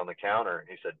put them out on the counter, and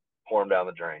he said, pour them down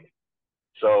the drain.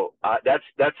 So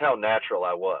that's how natural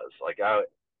I was. Like,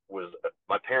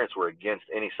 my parents were against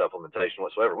any supplementation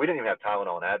whatsoever. We didn't even have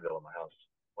Tylenol and Advil in my house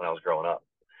when I was growing up.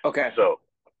 Okay. So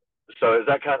is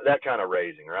that kind of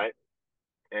raising, right?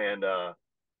 And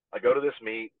I go to this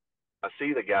meet. I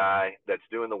see the guy that's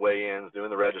doing the weigh-ins,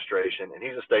 doing the registration, and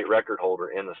he's a state record holder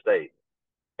in the state.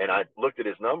 And I looked at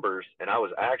his numbers, and I was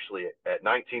actually, at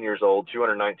 19 years old,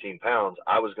 219 pounds,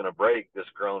 I was going to break this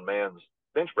grown man's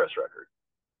bench press record.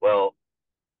 Well,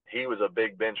 he was a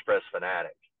big bench press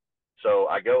fanatic. So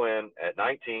I go in at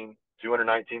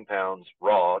 219 pounds,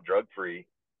 raw, drug-free.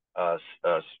 That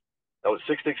was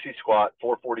 660 squat,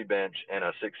 440 bench, and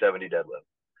a 670 deadlift.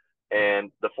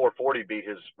 And the 440 beat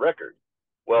his record.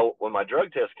 Well, when my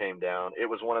drug test came down, it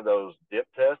was one of those dip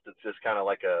tests. It's just kind of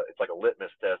like a litmus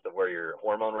test of where your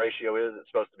hormone ratio is. It's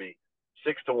supposed to be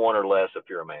 6-to-1 or less if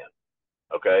you're a man.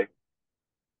 Okay.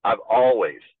 I've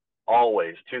always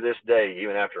to this day,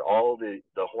 even after all the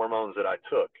hormones that I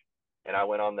took, and I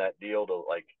went on that deal to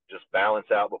like just balance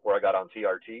out before I got on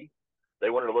TRT, they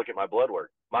wanted to look at my blood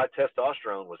work. My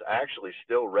testosterone was actually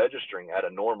still registering at a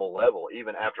normal level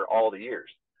even after all the years.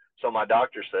 So my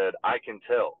doctor said, I can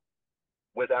tell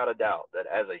without a doubt that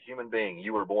as a human being,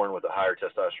 you were born with a higher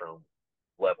testosterone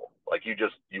level. Like, you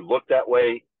look that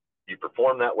way, you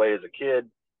perform that way as a kid,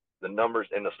 the numbers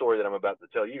in the story that I'm about to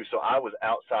tell you. So I was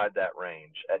outside that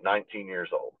range at 19 years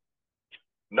old,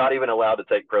 not even allowed to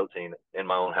take protein in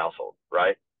my own household,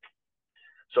 right?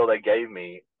 So they gave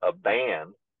me a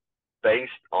ban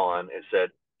based on, it said,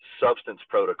 substance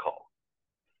protocol.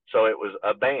 So it was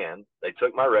a ban. They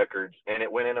took my records, and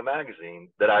it went in a magazine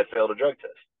that I'd failed a drug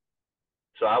test.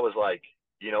 So I was like,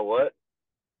 you know what?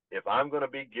 If I'm going to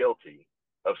be guilty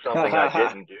of something I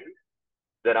didn't do,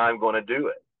 then I'm going to do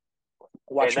it.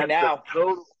 Watch me now.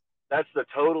 That's the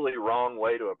totally wrong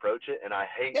way to approach it. And I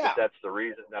hate that that's the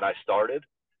reason that I started.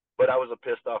 But I was a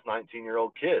pissed off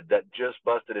 19-year-old kid that just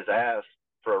busted his ass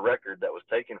for a record that was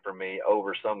taken from me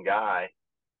over some guy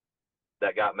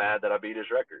that got mad that I beat his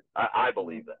record. I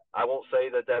believe that. I won't say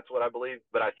that that's what I believe,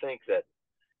 but I think that,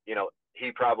 you know,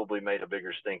 he probably made a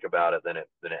bigger stink about it than it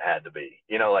had to be.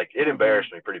 You know, like, it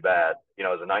embarrassed me pretty bad, you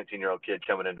know, as a 19-year-old kid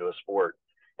coming into a sport,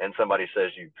 and somebody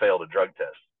says you failed a drug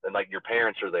test, and like your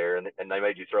parents are there, and they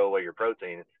made you throw away your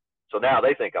protein. So now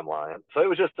they think I'm lying. So it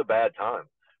was just a bad time.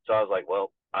 So I was like,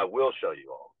 well, I will show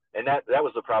you all. And that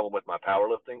was the problem with my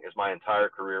powerlifting, is my entire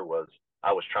career was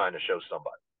I was trying to show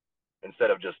somebody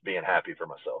instead of just being happy for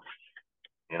myself,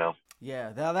 you know?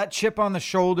 Yeah, that chip on the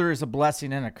shoulder is a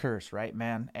blessing and a curse, right,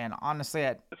 man? And honestly,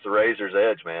 it's the razor's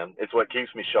edge, man. It's what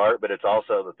keeps me sharp, but it's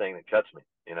also the thing that cuts me,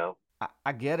 you know?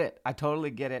 I get it. I totally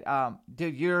get it.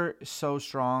 Dude, you're so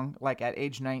strong. Like, at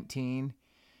age 19,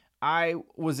 I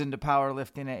was into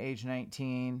powerlifting at age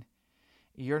 19.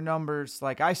 Your numbers,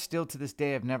 like, I still to this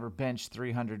day have never benched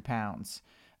 300 pounds.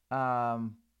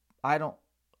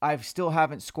 I still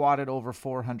haven't squatted over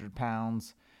 400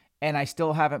 pounds, and I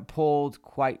still haven't pulled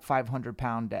quite 500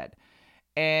 pound dead.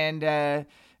 And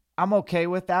I'm okay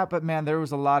with that, but man, there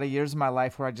was a lot of years in my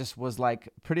life where I just was like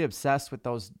pretty obsessed with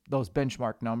those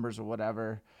benchmark numbers or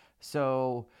whatever.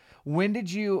 So when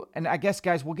did you, and I guess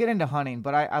guys, we'll get into hunting,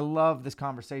 but I love this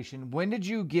conversation. When did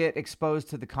you get exposed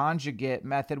to the conjugate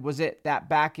method? Was it that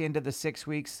back into the 6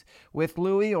 weeks with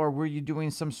Lilly, or were you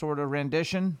doing some sort of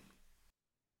rendition?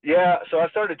 Yeah. So I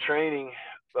started training.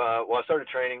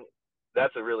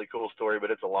 That's a really cool story,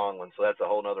 but it's a long one, so that's a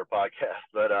whole nother podcast.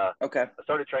 But okay. I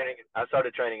started training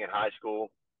in high school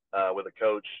with a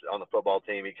coach on the football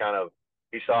team. He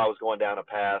saw I was going down a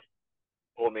path,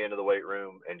 pulled me into the weight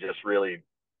room, and just really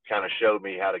kind of showed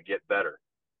me how to get better.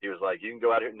 He was like, you can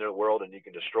go out here into the world and you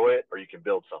can destroy it, or you can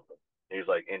build something. He was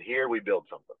like, and here we build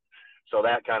something. So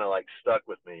that kind of like stuck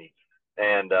with me.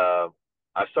 And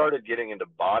I started getting into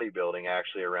bodybuilding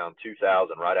actually around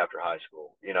 2000, right after high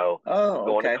school, you know,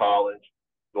 going to college.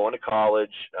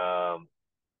 The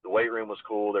weight room was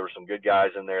cool. There were some good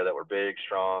guys in there that were big,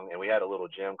 strong. And we had a little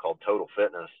gym called Total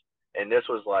Fitness. And this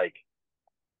was like,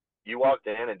 you walked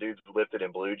in and dudes lifted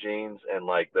in blue jeans and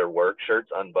like their work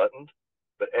shirts unbuttoned,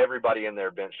 but everybody in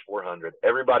there benched 400.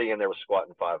 Everybody in there was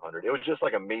squatting 500. It was just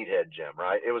like a meathead gym,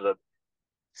 right? It was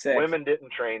Women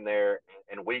didn't train there,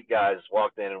 and weak guys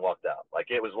walked in and walked out. Like,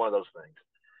 it was one of those things.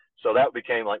 So that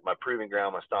became like my proving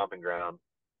ground, my stomping ground.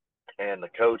 And the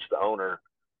coach, the owner,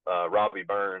 Robbie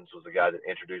Burns, was the guy that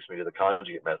introduced me to the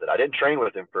conjugate method. I didn't train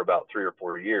with him for about 3 or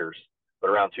 4 years, but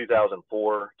around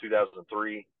 2004,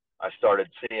 2003, I started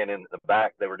seeing in the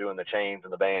back they were doing the chains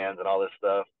and the bands and all this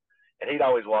stuff. And he'd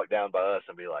always walk down by us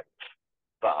and be like,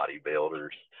 bodybuilders,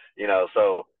 you know.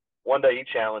 So one day he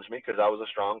challenged me because I was a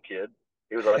strong kid.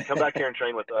 He was like, come back here and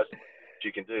train with us, what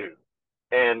you can do.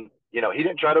 And, you know, he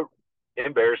didn't try to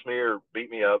embarrass me or beat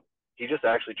me up. He just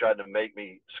actually tried to make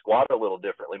me squat a little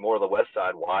differently, more of the West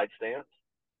Side wide stance.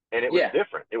 And it was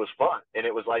different. It was fun. And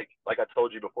it was like I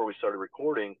told you before we started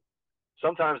recording,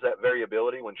 sometimes that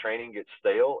variability when training gets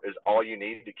stale is all you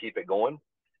need to keep it going.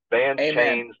 Bands,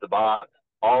 chains, the box,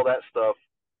 all that stuff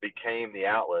became the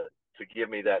outlet to give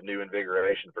me that new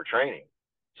invigoration for training.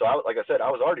 So like I said,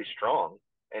 I was already strong.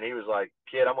 And he was like,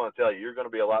 kid, I'm going to tell you, you're going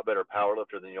to be a lot better power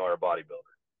lifter than you are a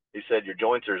bodybuilder. He said, your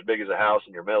joints are as big as a house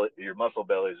and your muscle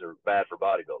bellies are bad for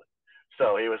bodybuilding.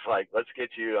 So he was like, let's get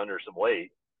you under some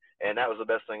weight. And that was the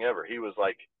best thing ever. He was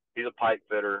like, he's a pipe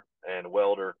fitter and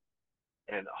welder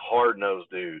and hard-nosed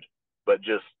dude, but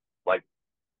just like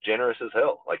generous as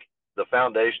hell. Like, the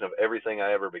foundation of everything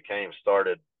I ever became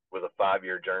started with a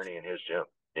 5-year journey in his gym,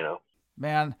 you know?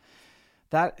 Man,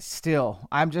 that still,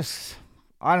 I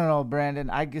don't know, Brandon.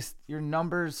 I guess your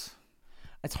numbers,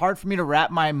 it's hard for me to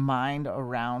wrap my mind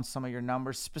around some of your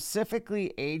numbers,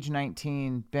 specifically age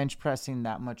 19, bench pressing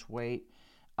that much weight.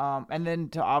 And then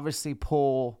to obviously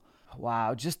pull,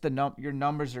 wow, just your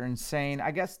numbers are insane.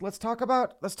 I guess let's talk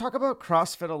about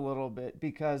CrossFit a little bit,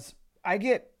 because I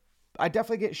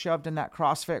definitely get shoved in that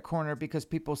CrossFit corner because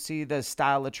people see the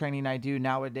style of training I do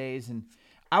nowadays. And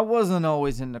I wasn't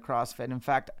always into CrossFit. In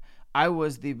fact, I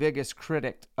was the biggest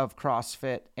critic of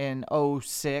CrossFit in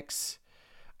 2006.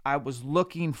 I was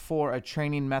looking for a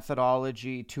training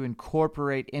methodology to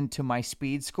incorporate into my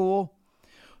speed school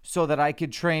so that I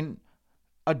could train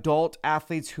adult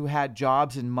athletes who had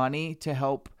jobs and money to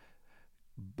help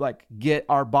like get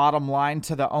our bottom line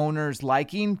to the owner's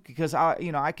liking, because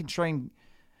I can train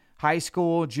high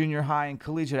school, junior high, and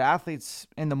collegiate athletes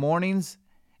in the mornings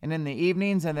and in the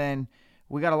evenings, and then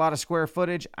we got a lot of square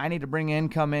footage. I need to bring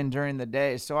income in during the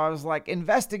day. So I was like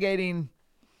investigating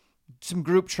some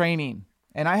group training,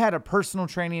 and I had a personal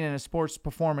training and a sports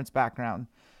performance background.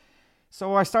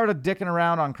 So I started dicking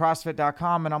around on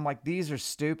CrossFit.com, and I'm like, these are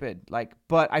stupid.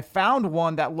 But I found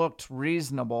one that looked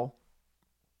reasonable.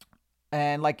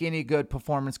 And like any good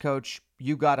performance coach,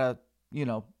 you gotta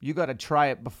try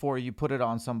it before you put it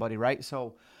on somebody, right?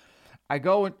 So I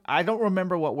don't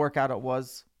remember what workout it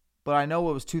was, but I know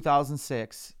it was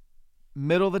 2006,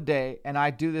 middle of the day, and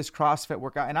I do this CrossFit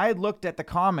workout. And I had looked at the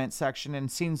comment section and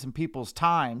seen some people's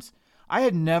times. I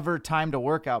had never timed a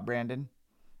workout, Brandon.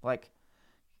 Like,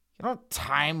 you don't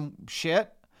time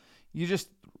shit. You just,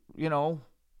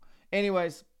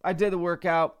 Anyways, I did the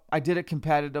workout. I did it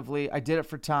competitively. I did it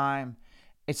for time.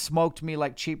 It smoked me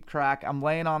like cheap crack. I'm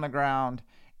laying on the ground,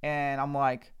 and I'm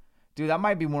like, dude, that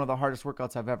might be one of the hardest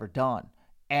workouts I've ever done.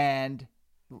 And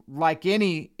like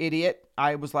any idiot,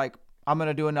 I was like, I'm going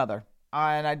to do another.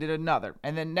 And I did another.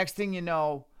 And then next thing you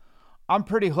know, I'm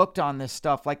pretty hooked on this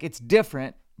stuff. Like, it's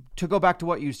different. To go back to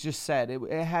what you just said,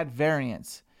 it had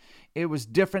variance. It was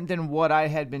different than what I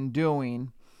had been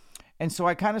doing. And so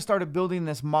I kind of started building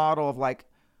this model of like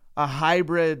a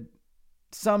hybrid,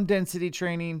 some density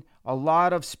training, a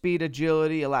lot of speed,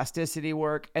 agility, elasticity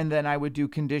work. And then I would do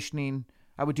conditioning.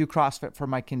 I would do CrossFit for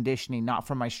my conditioning, not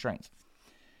for my strength.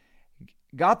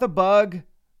 Got the bug,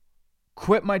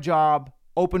 quit my job,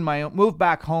 moved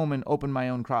back home and opened my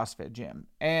own CrossFit gym.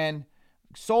 And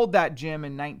sold that gym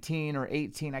in 19 or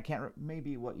 18. I can't,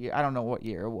 maybe what year, I don't know what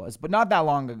year it was, but not that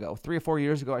long ago, 3 or 4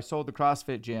 years ago, I sold the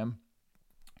CrossFit gym.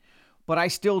 But I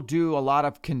still do a lot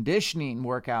of conditioning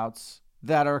workouts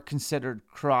that are considered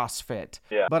CrossFit.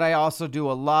 Yeah. But I also do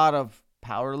a lot of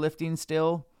powerlifting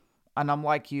still. And I'm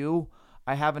like you,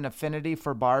 I have an affinity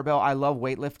for barbell. I love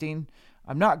weightlifting.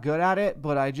 I'm not good at it,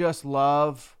 but I just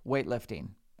love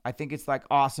weightlifting. I think it's like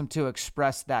awesome to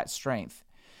express that strength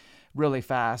really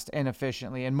fast and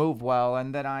efficiently and move well.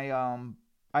 And then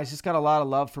I just got a lot of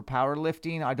love for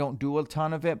powerlifting. I don't do a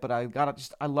ton of it, but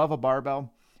I love a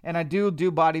barbell. And I do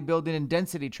bodybuilding and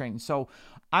density training. So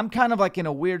I'm kind of like in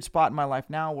a weird spot in my life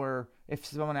now where if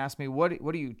someone asks me, what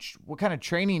kind of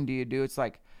training do you do? It's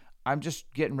like, I'm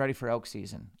just getting ready for elk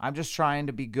season. I'm just trying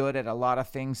to be good at a lot of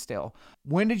things still.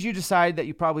 When did you decide that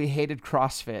you probably hated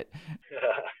CrossFit?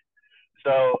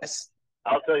 So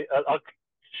I'll tell you, I'll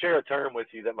share a term with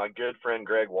you that my good friend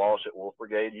Greg Walsh at Wolf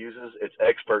Brigade uses. It's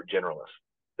expert generalist.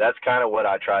 That's kind of what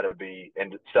I try to be,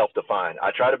 and self-define.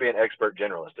 I try to be an expert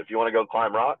generalist. If you want to go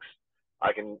climb rocks,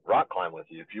 I can rock climb with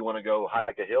you. If you want to go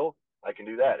hike a hill, I can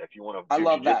do that. If you want to do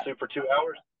jiu-jitsu for 2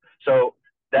 hours. So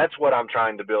that's what I'm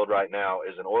trying to build right now,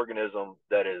 is an organism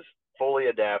that is fully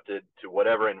adapted to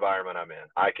whatever environment I'm in.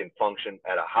 I can function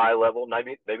at a high level,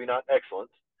 maybe not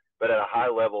excellence, but at a high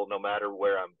level no matter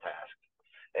where I'm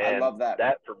tasked. And I love that.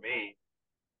 That for me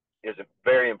is a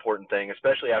very important thing,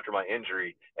 especially after my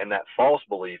injury and that false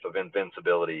belief of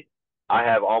invincibility. I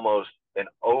have almost an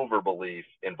overbelief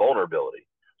in vulnerability.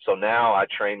 So now I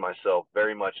train myself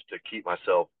very much to keep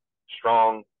myself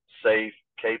strong, safe,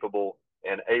 capable,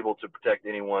 and able to protect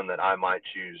anyone that I might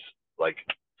choose, like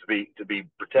to be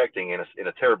protecting in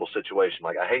a terrible situation.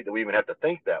 Like, I hate that we even have to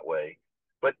think that way,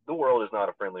 but the world is not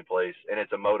a friendly place, and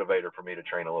it's a motivator for me to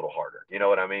train a little harder. You know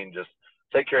what I mean? Just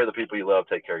take care of the people you love,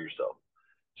 take care of yourself.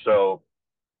 So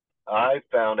I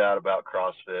found out about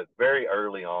CrossFit very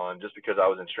early on, just because I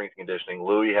was in strength conditioning.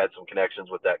 Louis had some connections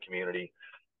with that community.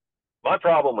 My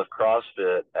problem with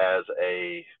CrossFit as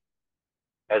a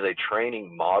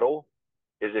training model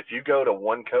is, if you go to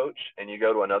one coach and you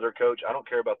go to another coach, I don't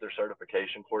care about their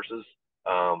certification courses.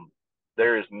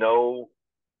 There is no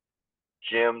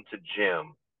gym to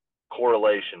gym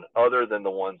correlation other than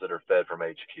the ones that are fed from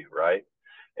HQ, right?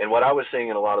 And what I was seeing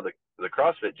in a lot of the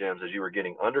CrossFit gyms is you were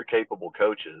getting undercapable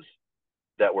coaches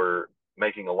that were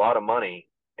making a lot of money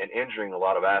and injuring a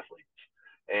lot of athletes.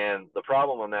 And the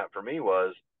problem on that for me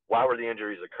was, why were the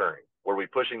injuries occurring? Were we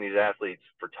pushing these athletes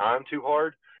for time too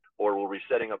hard, or were we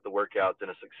setting up the workouts in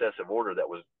a successive order that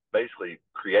was basically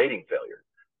creating failure?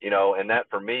 You know, and that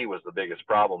for me was the biggest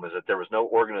problem, is that there was no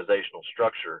organizational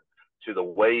structure to the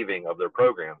waving of their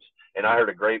programs. And I heard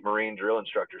a great Marine drill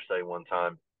instructor say one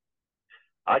time,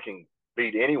 I can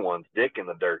beat anyone's dick in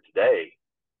the dirt today,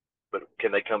 but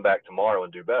can they come back tomorrow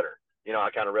and do better? You know,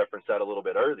 I kind of referenced that a little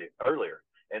bit earlier.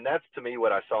 And that's, to me,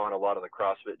 what I saw in a lot of the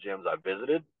CrossFit gyms I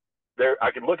visited. There,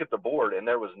 I could look at the board, and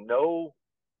there was no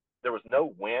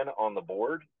win on the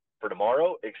board for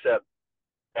tomorrow except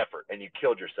effort, and you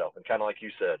killed yourself. And kind of like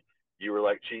you said, you were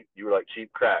like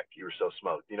cheap crack. You were so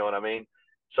smoked. You know what I mean?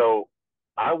 So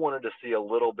I wanted to see a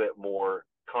little bit more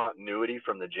continuity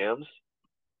from the gyms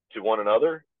to one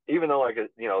another, even though, like,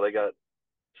 you know, they got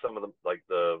some of them, like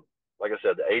I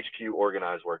said, the HQ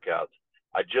organized workouts.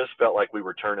 I just felt like we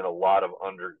were turning a lot of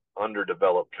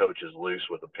underdeveloped coaches loose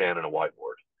with a pen and a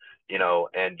whiteboard, you know,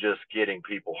 and just getting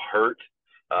people hurt.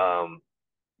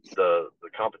 The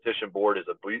competition board is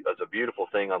a beautiful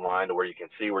thing online, to where you can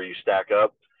see where you stack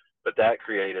up, but that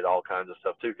created all kinds of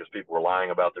stuff too, because people were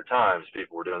lying about their times,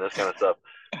 people were doing this kind of stuff.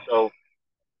 So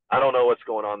I don't know what's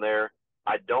going on there.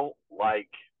 I don't like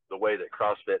the way that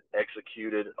CrossFit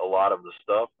executed a lot of the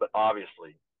stuff, but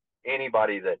obviously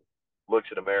anybody that looks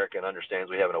at America and understands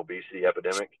we have an obesity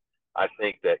epidemic, I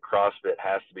think that CrossFit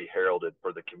has to be heralded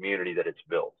for the community that it's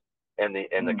built, and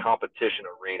the competition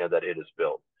arena that it has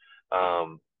built.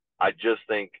 I just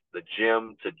think the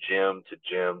gym to gym to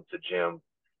gym to gym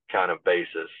kind of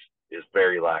basis is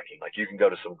very lacking. Like, you can go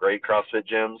to some great CrossFit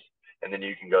gyms, and then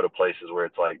you can go to places where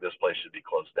it's like, this place should be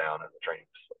closed down in the training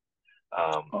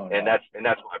facility. And that's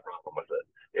my problem with it.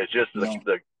 It's just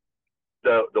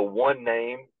the one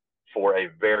name for a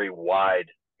very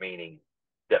wide meaning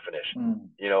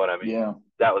definition. You know what I mean? Yeah.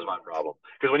 That was my problem.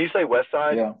 Because when you say West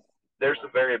Side, there's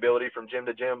some variability from gym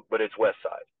to gym, but it's West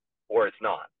Side or it's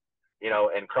not. You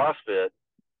know, and CrossFit,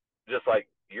 just like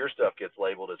your stuff gets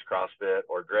labeled as CrossFit,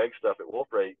 or Greg's stuff at Wolf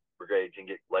Brigade can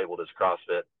get labeled as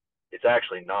CrossFit, it's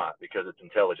actually not, because it's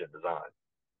intelligent design.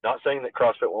 Not saying that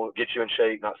CrossFit won't get you in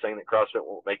shape, not saying that CrossFit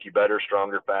won't make you better,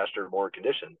 stronger, faster, more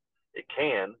conditioned. It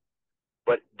can,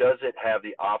 but does it have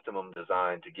the optimum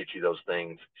design to get you those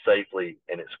things safely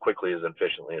and as quickly as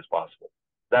efficiently as possible?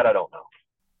 That I don't know.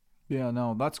 Yeah,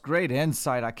 no, that's great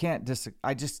insight. I can't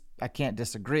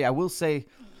disagree. I will say,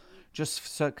 just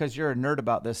so, because you're a nerd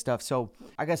about this stuff, so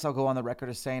I guess I'll go on the record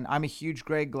as saying I'm a huge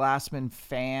Greg Glassman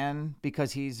fan,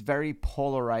 because he's very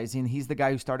polarizing. He's the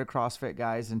guy who started CrossFit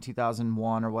Guys in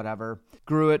 2001 or whatever,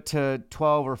 grew it to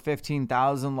 12 or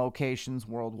 15,000 locations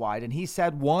worldwide. And he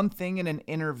said one thing in an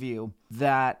interview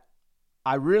that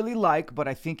I really like, but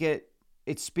I think it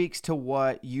speaks to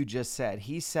what you just said.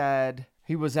 He said,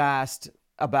 he was asked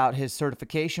about his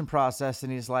certification process,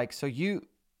 and he's like,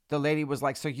 the lady was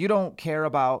like, so you don't care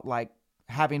about like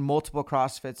having multiple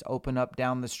CrossFits open up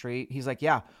down the street? He's like,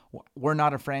 yeah, we're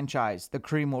not a franchise. The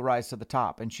cream will rise to the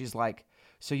top. And she's like,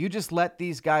 so you just let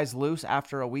these guys loose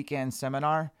after a weekend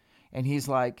seminar? And he's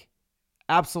like,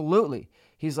 absolutely.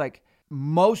 He's like,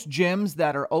 most gyms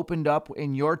that are opened up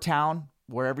in your town,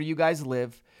 wherever you guys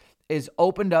live, is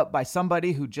opened up by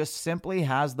somebody who just simply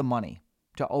has the money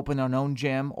to open their own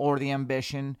gym or the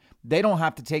ambition. They don't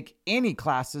have to take any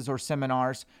classes or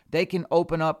seminars. They can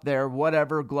open up their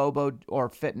whatever Globo or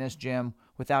fitness gym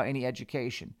without any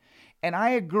education. And I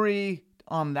agree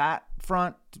on that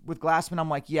front with Glassman. I'm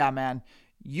like, yeah, man,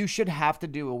 you should have to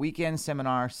do a weekend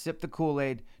seminar, sip the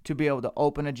Kool-Aid to be able to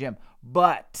open a gym.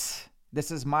 But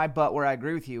this is my but where I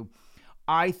agree with you.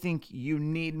 I think you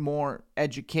need more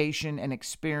education and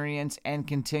experience and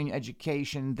continued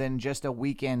education than just a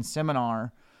weekend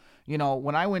seminar. You know,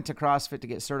 when I went to CrossFit to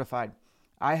get certified,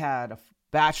 I had a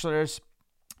bachelor's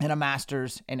and a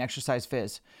master's in exercise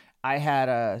phys. I had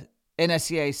a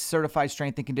NSCA certified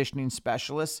strength and conditioning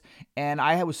specialist. And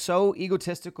I was so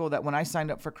egotistical that when I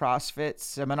signed up for CrossFit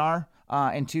seminar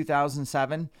in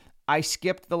 2007, I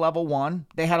skipped the level 1.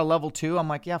 They had a level 2. I'm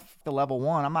like, yeah, the level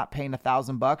 1. I'm not paying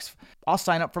 $1,000. I'll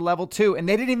sign up for level 2. And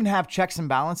they didn't even have checks and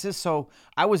balances. So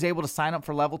I was able to sign up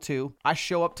for level 2. I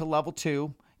show up to level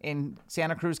 2 in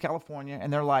Santa Cruz, California.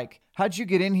 And they're like, how'd you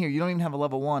get in here? You don't even have a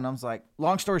level 1. I was like,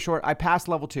 long story short, I passed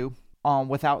level 2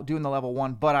 without doing the level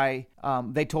 1. But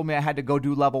they told me I had to go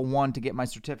do level 1 to get my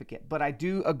certificate. But I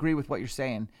do agree with what you're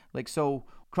saying. Like, so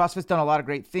CrossFit's done a lot of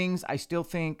great things. I still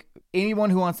think anyone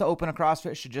who wants to open a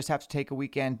CrossFit should just have to take a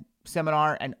weekend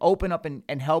seminar and open up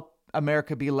and help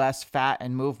America be less fat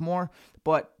and move more.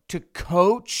 But to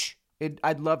coach,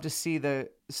 I'd love to see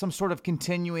some sort of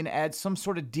continuing ed, some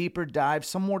sort of deeper dive,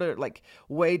 some more to like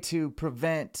way to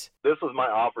prevent. This was my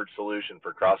offered solution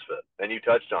for CrossFit, and you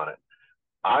touched on it.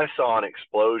 I saw an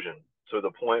explosion to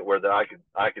the point where I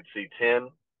could see 10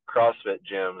 CrossFit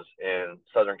gyms in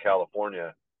Southern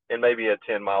California in maybe a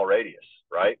 10-mile radius,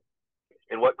 right?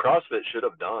 And what CrossFit should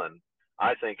have done,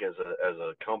 I think, as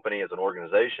a company, as an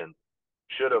organization,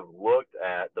 should have looked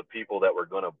at the people that were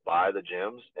going to buy the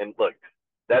gyms. And look,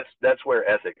 that's where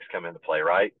ethics come into play,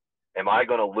 right? Am I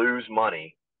going to lose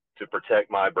money to protect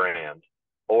my brand,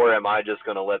 or am I just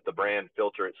going to let the brand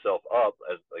filter itself up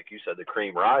as, like you said, the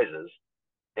cream rises,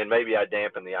 and maybe I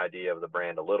dampen the idea of the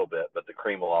brand a little bit, but the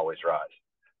cream will always rise.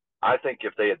 I think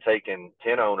if they had taken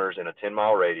 10 owners in a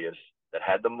 10-mile radius that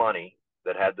had the money,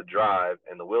 that had the drive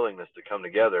and the willingness to come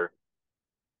together,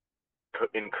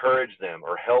 encourage them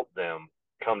or help them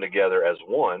come together as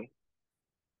one,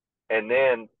 and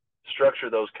then structure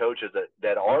those coaches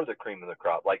that are the cream of the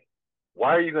crop. Like,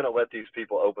 why are you going to let these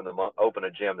people open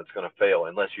a gym that's going to fail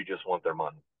unless you just want their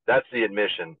money? That's the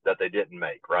admission that they didn't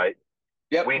make, right?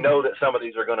 Yep. We know that some of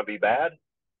these are going to be bad.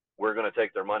 We're going to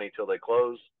take their money till they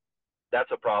close.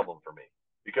 That's a problem for me,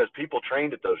 because people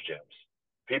trained at those gyms.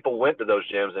 People went to those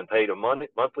gyms and paid a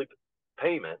monthly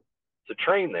payment to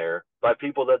train there by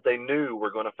people that they knew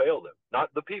were going to fail them. Not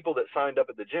the people that signed up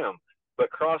at the gym, but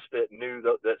CrossFit knew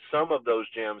that some of those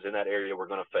gyms in that area were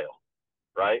going to fail,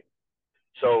 right?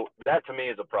 So that to me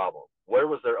is a problem. Where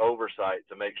was their oversight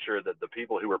to make sure that the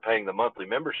people who were paying the monthly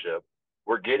membership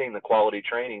were getting the quality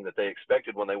training that they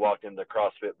expected when they walked into the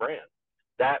CrossFit brand?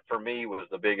 That for me was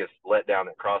the biggest letdown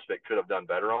that CrossFit could have done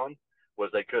better on, was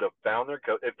they could have found their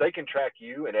coach. If they can track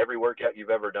you in every workout you've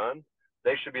ever done,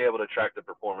 they should be able to track the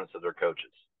performance of their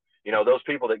coaches. You know, those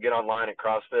people that get online at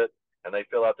CrossFit and they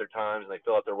fill out their times and they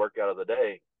fill out their workout of the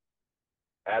day,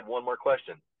 add one more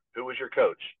question. Who was your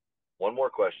coach? One more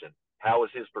question. How was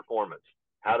his performance?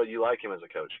 How do you like him as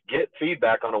a coach? Get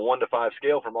feedback on a 1 to 5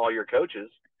 scale from all your coaches,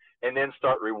 and then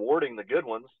start rewarding the good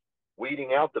ones,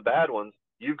 weeding out the bad ones.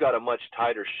 You've got a much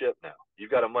tighter ship now.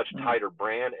 You've got a much tighter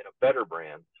brand and a better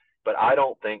brand. But I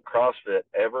don't think CrossFit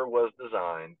ever was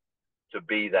designed to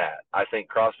be that. I think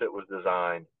CrossFit was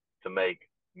designed to make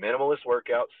minimalist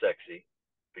workouts sexy,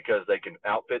 because they can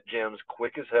outfit gyms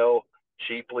quick as hell,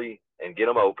 cheaply, and get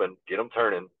them open, get them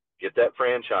turning, get that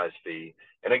franchise fee.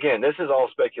 And again, this is all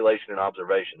speculation and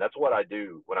observation. That's what I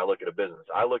do when I look at a business.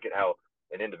 I look at how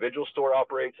an individual store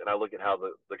operates, and I look at how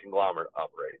the conglomerate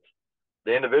operates.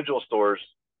 The individual stores,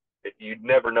 you'd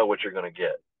never know what you're going to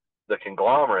get. The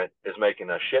conglomerate is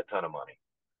making a shit ton of money.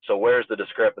 So where's the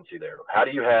discrepancy there? How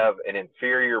do you have an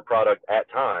inferior product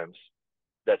at times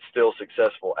that's still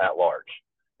successful at large?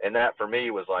 And that for me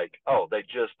was like, oh, they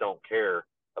just don't care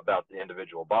about the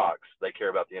individual box. They care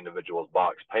about the individual's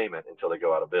box payment until they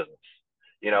go out of business,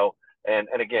 you know? And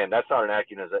again, that's not an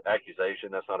accusation.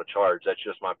 That's not a charge. That's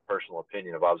just my personal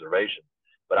opinion of observation.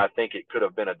 But I think it could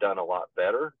have been done a lot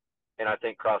better. And I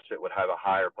think CrossFit would have a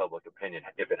higher public opinion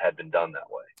if it had been done that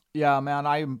way. Yeah,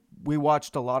 man. We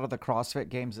watched a lot of the CrossFit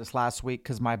games this last week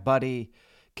because my buddy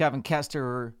Kevin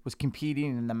Kester was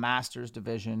competing in the Masters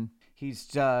division.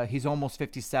 He's almost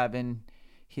 57.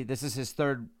 This is his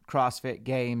third CrossFit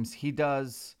games.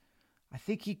 I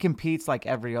think he competes like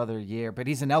every other year, but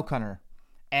he's an elk hunter.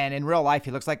 And in real life,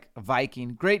 he looks like a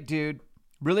Viking. Great dude,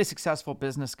 really successful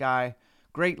business guy,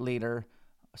 great leader,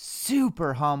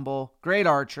 super humble, great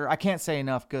archer. I can't say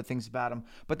enough good things about him,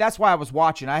 but that's why I was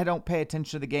watching. I don't pay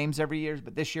attention to the games every year,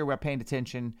 but this year we're paying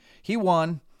attention. He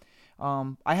won.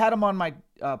 I had him on my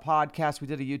podcast. We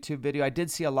did a YouTube video. I did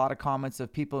see a lot of comments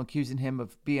of people accusing him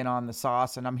of being on the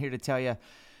sauce, and I'm here to tell you,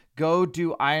 go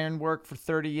do iron work for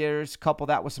 30 years, couple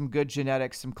that with some good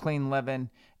genetics, some clean living,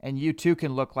 and you too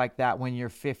can look like that when you're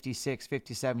 56,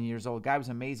 57 years old. Guy was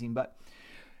amazing, but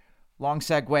long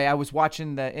segue. I was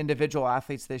watching the individual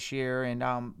athletes this year,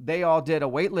 and they all did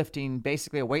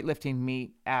basically a weightlifting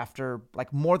meet after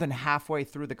like more than halfway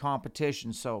through the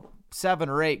competition. So 7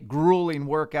 or 8 grueling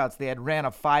workouts. They had ran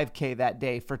a 5K that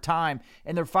day for time,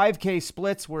 and their 5K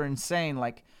splits were insane.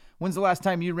 Like, when's the last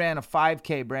time you ran a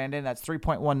 5K, Brandon? That's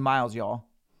 3.1 miles, y'all.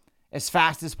 As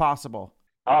fast as possible.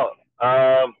 Oh,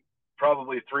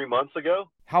 probably 3 months ago.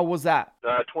 How was that?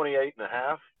 28 and a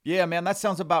half. Yeah, man, that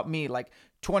sounds about me. Like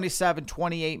 27,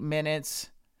 28 minutes,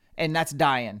 and that's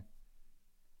dying.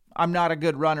 I'm not a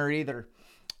good runner either.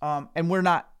 And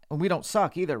we don't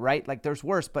suck either, right? Like, there's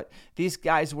worse, but these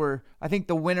guys were, I think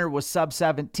the winner was sub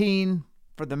 17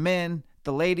 for the men.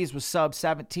 The ladies was sub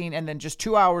 17. And then just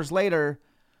 2 hours later,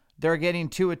 they're getting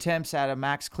 2 attempts at a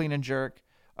max clean and jerk,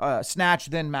 snatch,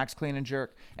 then max clean and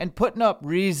jerk, and putting up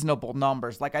reasonable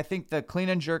numbers. Like, I think the clean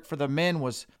and jerk for the men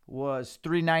was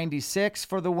 396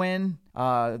 for the win.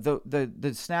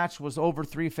 The snatch was over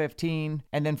 315,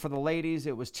 and then for the ladies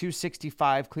it was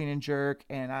 265 clean and jerk,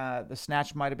 and the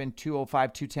snatch might have been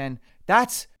 205, 210.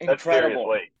 That's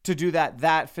incredible to do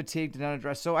that fatigued and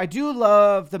unaddressed. So I do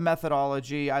love the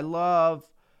methodology. I love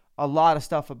a lot of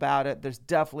stuff about it. There's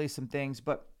definitely some things,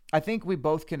 but I think we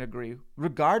both can agree,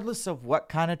 regardless of what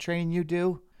kind of training you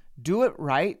do it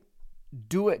right,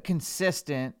 do it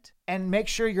consistent, and make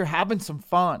sure you're having some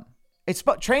fun.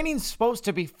 Training's supposed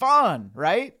to be fun,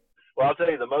 right? Well, I'll tell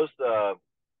you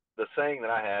the saying that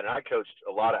I had, and I coached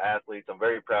a lot of athletes. I'm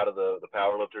very proud of the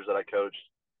powerlifters that I coached.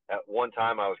 At one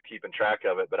time, I was keeping track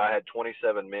of it, but I had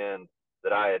 27 men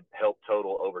that I had helped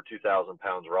total over 2,000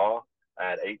 pounds raw. I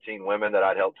had 18 women that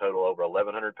I'd helped total over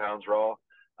 1,100 pounds raw.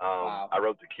 Wow. I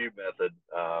wrote the Cube Method,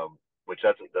 which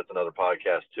that's another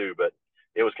podcast too, but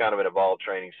it was kind of an evolved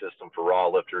training system for raw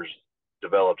lifters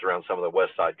developed around some of the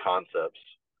West Side concepts.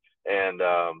 And,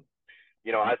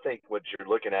 I think what you're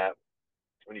looking at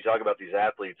when you talk about these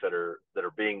athletes that are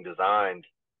being designed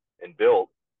and built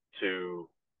to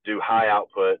do high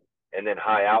output and then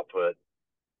high output,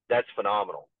 that's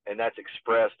phenomenal. And that's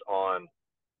expressed on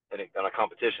a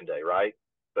competition day, right?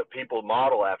 But people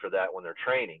model after that when they're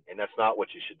training, and that's not what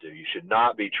you should do. You should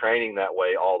not be training that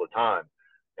way all the time.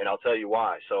 And I'll tell you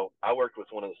why. So I worked with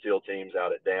one of the SEAL teams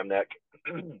out at Dam Neck,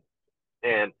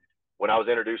 and when I was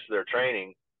introduced to their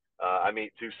training, I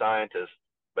meet 2 scientists,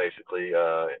 basically,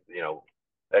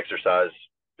 exercise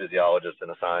physiologist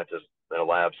and a scientist and a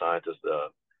lab scientist,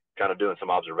 kind of doing some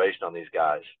observation on these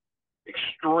guys.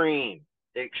 Extreme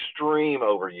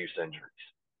overuse injuries.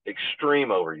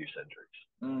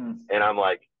 And I'm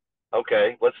like,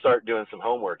 okay, let's start doing some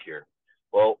homework here.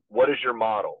 Well, what is your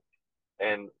model?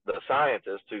 And the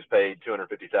scientist, who's paid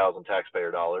 $250,000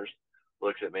 taxpayer dollars,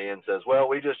 looks at me and says, well,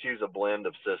 we just use a blend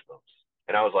of systems.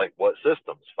 And I was like, what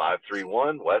systems?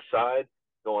 531, West Side,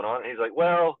 going on? And he's like,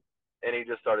 well, and he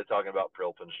just started talking about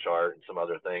Prilpin's chart and some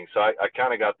other things. So I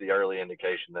kind of got the early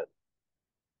indication that,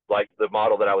 like the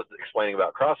model that I was explaining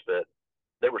about CrossFit,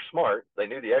 they were smart. They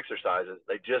knew the exercises.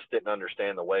 They just didn't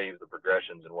understand the waves, the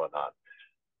progressions, and whatnot.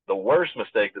 The worst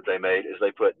mistake that they made is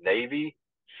they put Navy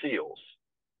SEALs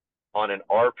on an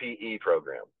RPE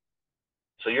program.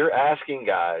 So you're asking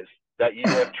guys that you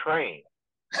have trained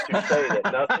to say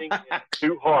that nothing is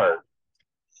too hard,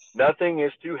 nothing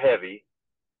is too heavy,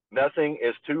 nothing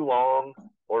is too long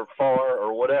or far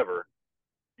or whatever.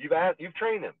 You've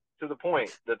trained them to the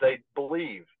point that they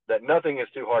believe that nothing is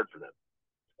too hard for them.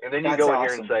 And then you go in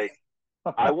here and say,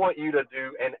 I want you to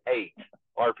do an 8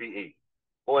 RPE.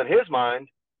 Well, in his mind,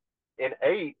 an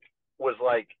 8 was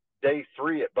like day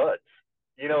 3 at Bud's.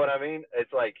 You know what I mean?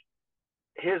 It's like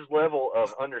his level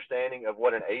of understanding of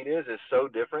what an 8 is so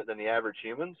different than the average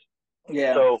humans.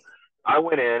 Yeah. So I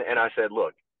went in and I said,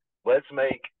 look, let's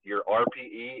make your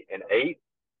RPE an 8,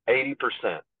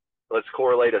 80%. Let's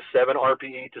correlate a 7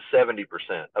 RPE to 70%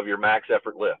 of your max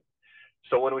effort lift.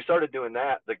 So when we started doing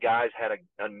that, the guys had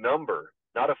a number,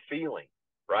 not a feeling,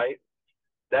 right?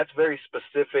 That's very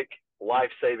specific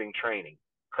life-saving training.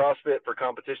 CrossFit for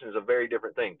competition is a very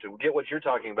different thing. To get what you're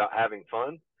talking about, having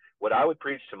fun, what I would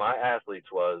preach to my athletes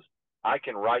was, I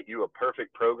can write you a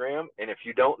perfect program, and if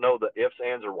you don't know the ifs,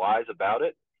 ands, or whys about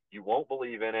it, you won't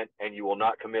believe in it, and you will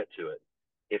not commit to it.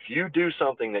 If you do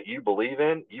something that you believe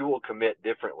in, you will commit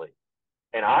differently.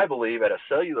 And I believe at a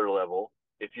cellular level,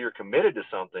 if you're committed to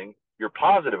something, you're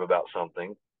positive about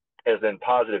something, as in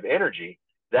positive energy,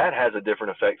 that has a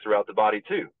different effect throughout the body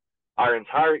too. Our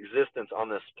entire existence on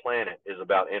this planet is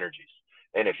about energies.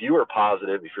 And if you are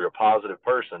positive, if you're a positive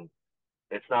person,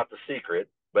 it's not the secret,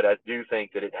 but I do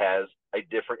think that it has a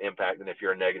different impact than if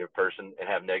you're a negative person and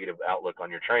have negative outlook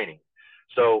on your training.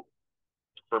 So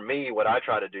for me, what I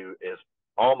try to do is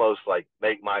almost like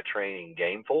make my training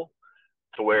gameful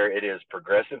to where it is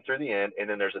progressive through the end, and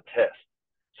then there's a test.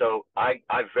 So I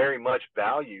very much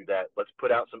value that. Let's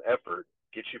put out some effort,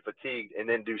 get you fatigued, and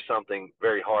then do something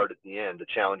very hard at the end to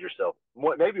challenge yourself,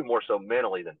 maybe more so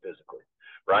mentally than physically,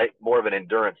 right? More of an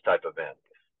endurance type event.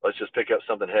 Let's just pick up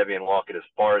something heavy and walk it as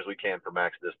far as we can for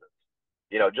max distance.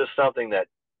 Just something that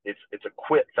it's a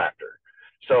quit factor.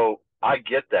 So I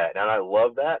get that and I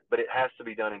love that, but it has to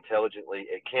be done intelligently.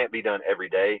 It can't be done every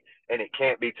day, and it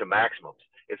can't be to maximums.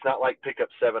 It's not like pick up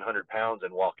 700 pounds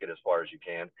and walk it as far as you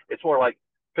can. It's more like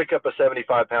pick up a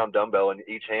 75-pound dumbbell in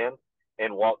each hand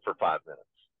and walk for 5 minutes.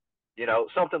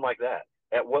 Something like that.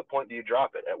 At what point do you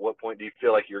drop it? At what point do you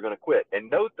feel like you're going to quit? And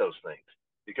note those things,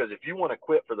 because if you want to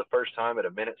quit for the first time at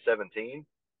a minute 17,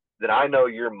 then I know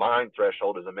your mind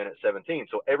threshold is a minute 17.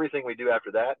 So everything we do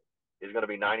after that is going to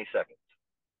be 90 seconds,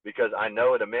 because I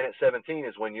know at a minute 17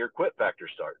 is when your quit factor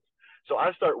starts. So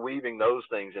I start weaving those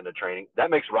things into training.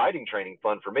 That makes riding training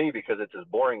fun for me because it's as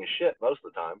boring as shit most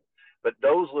of the time. But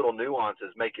those little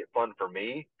nuances make it fun for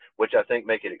me, which I think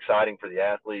make it exciting for the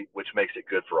athlete, which makes it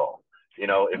good for all.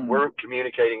 If we're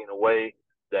communicating in a way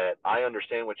that I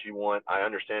understand what you want, I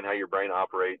understand how your brain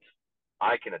operates,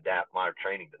 I can adapt my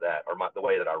training to that, or the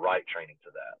way that I write training to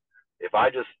that. If I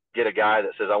just get a guy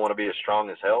that says I want to be as strong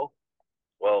as hell,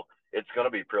 well, it's going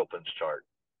to be Prilpin's chart.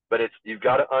 But you've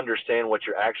got to understand what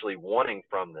you're actually wanting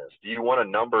from this. Do you want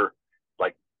a number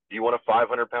like, do you want a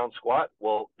 500-pound squat?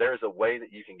 Well, there's a way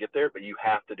that you can get there, but you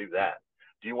have to do that.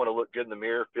 Do you want to look good in the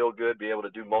mirror, feel good, be able to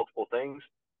do multiple things?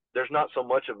 There's not so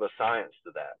much of a science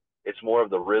to that. It's more of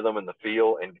the rhythm and the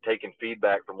feel and taking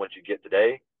feedback from what you get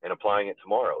today and applying it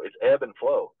tomorrow. It's ebb and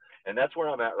flow. And that's where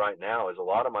I'm at right now. Is a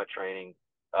lot of my training,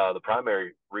 the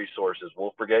primary resource is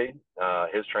Wolf Brigade.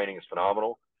 His training is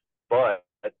phenomenal. But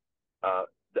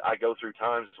I go through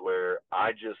times where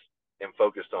I just am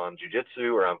focused on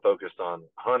jiu-jitsu, or I'm focused on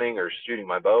hunting or shooting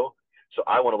my bow. So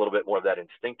I want a little bit more of that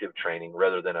instinctive training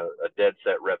rather than a dead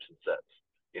set reps and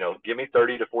sets. Give me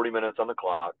 30 to 40 minutes on the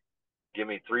clock. Give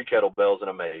me 3 kettlebells and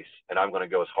a mace, and I'm going to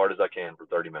go as hard as I can for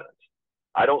 30 minutes.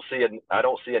 I don't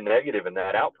see a negative in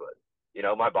that output.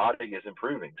 My body is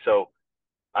improving. So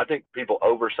I think people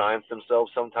over-science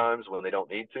themselves sometimes when they don't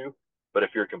need to. But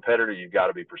if you're a competitor, you've got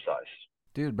to be precise.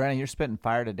 Dude, Brandon, you're spitting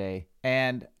fire today.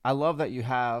 And I love that you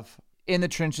have in the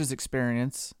trenches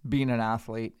experience being an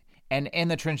athlete, and in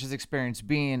the trenches experience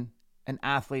being an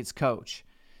athlete's coach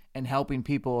and helping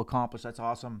people accomplish. That's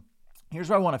awesome. Here's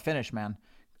where I want to finish, man.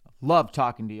 Love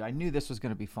talking to you. I knew this was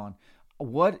going to be fun.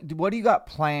 What do you got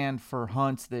planned for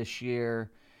hunts this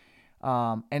year?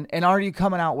 And are you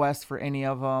coming out west for any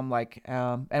of them?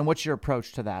 And what's your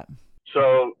approach to that?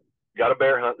 So got a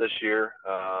bear hunt this year.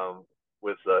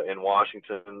 In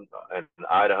Washington and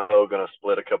Idaho, going to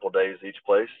split a couple of days each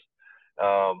place.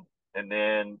 And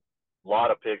then a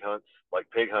lot of pig hunts. Like,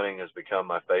 pig hunting has become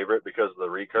my favorite because of the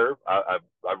recurve. I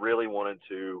really wanted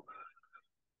to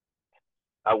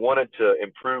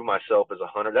improve myself as a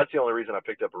hunter. That's the only reason I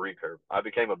picked up a recurve. I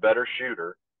became a better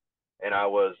shooter, and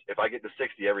if I get to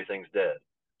 60, everything's dead.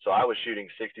 So I was shooting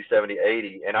 60, 70,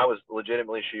 80, and I was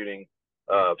legitimately shooting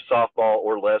softball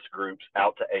or less groups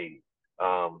out to 80.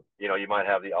 You might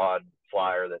have the odd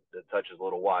flyer that touches a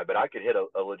little wide, but I could hit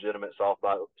a legitimate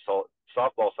softball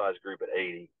size group at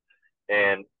 80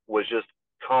 and was just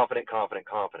confident.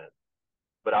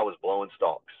 But I was blowing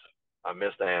stalks. I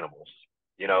missed animals.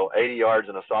 80 yards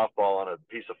in a softball on a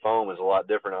piece of foam is a lot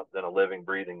different than a living,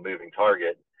 breathing, moving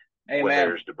target. Amen. When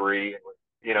there's debris,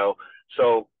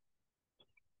 So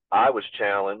I was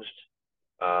challenged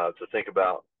to think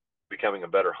about becoming a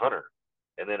better hunter.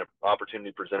 And then an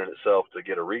opportunity presented itself to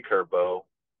get a recurve bow,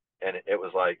 and it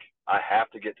was like, I have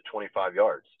to get to 25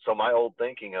 yards. So my old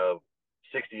thinking of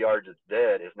 60 yards it's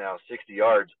dead is now 60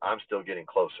 yards, I'm still getting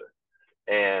closer.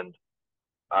 And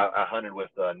I hunted with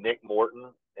Nick Morton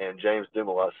and James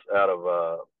Dumoulin out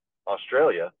of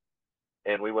Australia,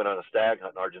 and we went on a stag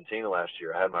hunt in Argentina last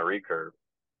year. I had my recurve,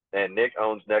 and Nick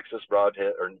owns Nexus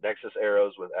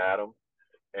Arrows with Adam,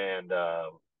 and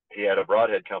he had a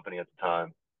broadhead company at the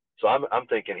time. So I'm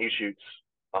thinking he shoots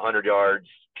 100 yards,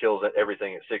 kills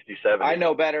everything at 60, 70. I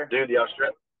know better. Dude,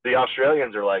 the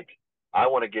Australians are like, I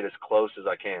want to get as close as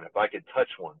I can. If I could touch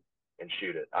one and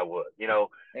shoot it, I would, you know.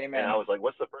 Amen. And I was like,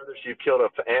 what's the furthest you've killed an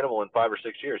animal in 5 or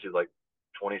 6 years? He's like,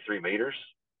 23 meters,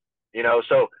 you know.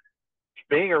 So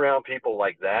being around people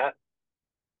like that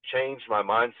changed my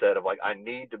mindset of like, I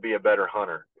need to be a better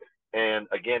hunter. And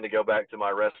again, to go back to my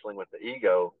wrestling with the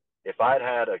ego, if I'd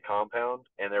had a compound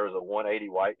and there was a 180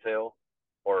 whitetail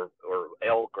or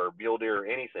elk or mule deer or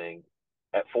anything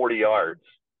at 40 yards,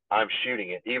 I'm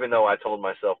shooting it, even though I told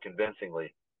myself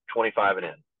convincingly 25 and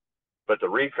in. But the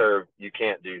recurve, you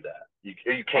can't do that.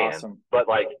 You can, Awesome. but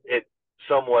like it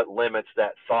somewhat limits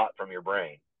that thought from your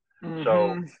brain. Mm-hmm.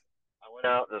 So I went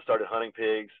out and started hunting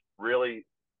pigs. Really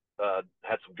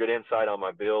had some good insight on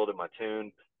my build and my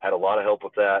tune. Had a lot of help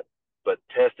with that. But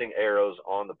testing arrows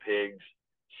on the pigs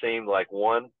seemed like,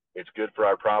 one, it's good for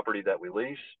our property that we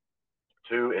lease.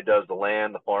 Two, it does the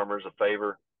land, the farmers a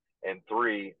favor. And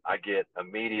three, I get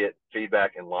immediate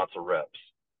feedback and lots of reps.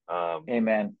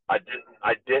 Amen. I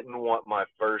didn't want my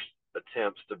first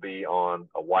attempts to be on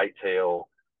a whitetail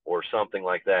or something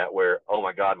like that where, oh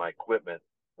my God, my equipment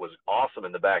was awesome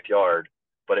in the backyard,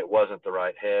 but it wasn't the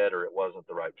right head or it wasn't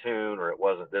the right tune or it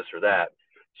wasn't this or that.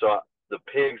 So the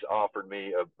pigs offered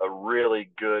me a really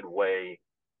good way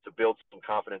to build some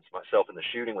confidence in myself in the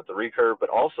shooting with the recurve, but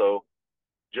also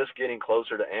just getting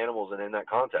closer to animals and in that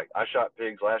contact. I shot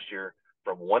pigs last year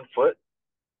from 1 foot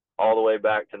all the way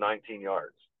back to 19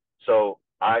 yards. So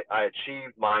I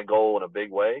achieved my goal in a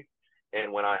big way.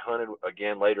 And when I hunted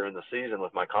again later in the season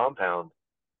with my compound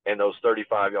and those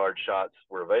 35-yard shots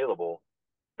were available,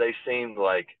 they seemed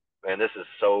like, man, this is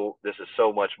so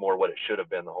much more what it should have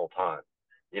been the whole time.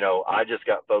 You know, I just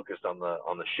got focused on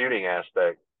the shooting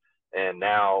aspect, and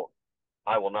now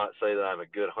I will not say that I'm a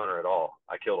good hunter at all.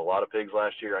 I killed a lot of pigs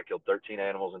last year. I killed 13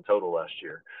 animals in total last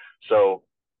year. So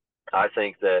I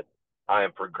think that I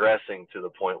am progressing to the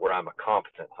point where I'm a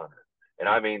competent hunter. And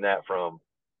I mean that from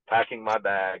packing my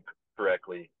bag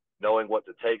correctly, knowing what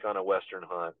to take on a Western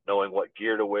hunt, knowing what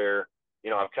gear to wear.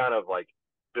 You know, I've kind of like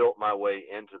built my way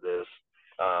into this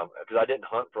because I didn't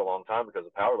hunt for a long time because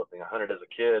of powerlifting. I hunted as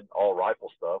a kid, all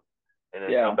rifle stuff, and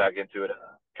then come back into it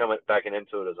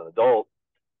as an adult.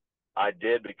 I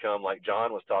did become, like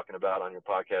John was talking about on your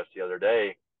podcast the other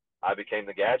day, I became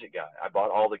the gadget guy. I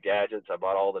bought all the gadgets. I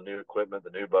bought all the new equipment,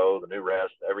 the new bow, the new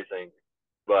rest, everything.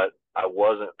 But I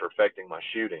wasn't perfecting my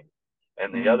shooting.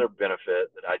 And the other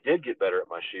benefit that I did get better at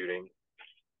my shooting,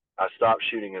 I stopped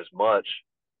shooting as much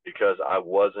because if I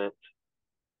wasn't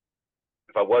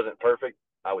perfect,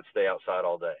 I would stay outside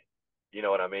all day. You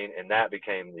know what I mean? And that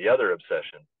became the other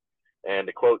obsession. And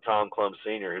to quote Tom Clum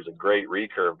Sr., who's a great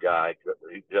recurve guy,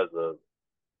 he does the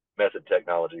method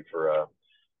technology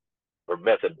or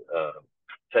method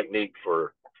technique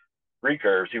for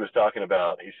recurves. He was talking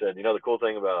about, he said, you know, the cool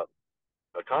thing about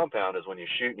a compound is when you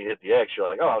shoot and you hit the X, you're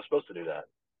like, oh, I was supposed to do that.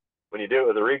 When you do it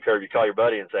with a recurve, you call your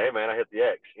buddy and say, hey man, I hit the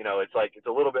X. You know, it's like, it's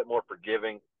a little bit more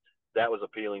forgiving. That was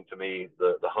appealing to me.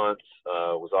 The hunts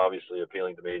was obviously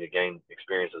appealing to me to gain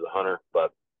experience as a hunter,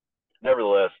 but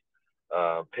nevertheless,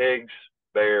 pigs,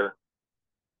 bear,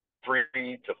 3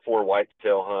 to 4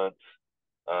 whitetail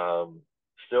hunts.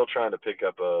 Still trying to pick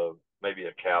up maybe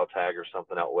a cow tag or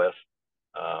something out west,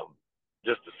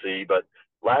 just to see. But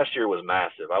last year was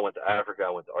massive. I went to Africa.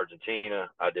 I went to Argentina.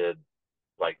 I did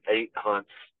like 8 hunts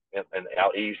and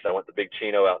out east. I went to Big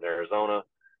Chino out in Arizona.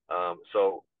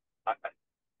 So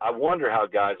I wonder how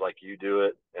guys like you do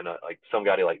it, and like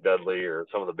somebody like Dudley or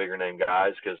some of the bigger name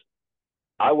guys, because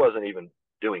I wasn't even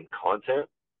doing content,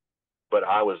 but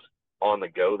I was on the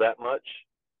go that much,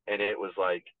 and it was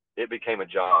like it became a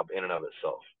job in and of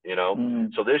itself, you know.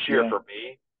 So this year for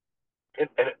me,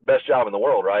 and best job in the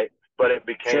world, right? But it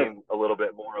became a little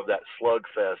bit more of that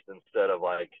slugfest instead of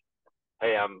like,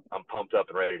 hey, I'm pumped up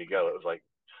and ready to go. It was like,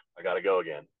 I got to go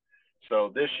again.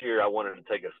 So this year I wanted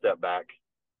to take a step back.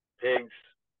 Pigs,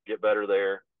 get better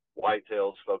there.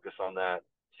 Whitetails, focus on that.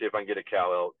 See if I can get a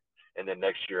cow elk. And then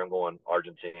next year I'm going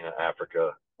Argentina,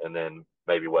 Africa, and then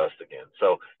maybe west again.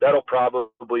 So that'll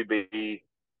probably be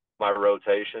my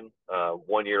rotation.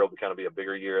 1 year will kind of be a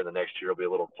bigger year, and the next year will be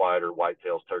a little quieter,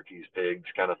 whitetails, turkeys, pigs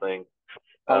kind of thing.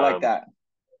 I like that.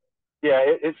 Yeah,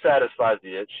 it satisfies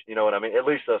the itch. You know what I mean? At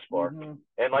least thus far.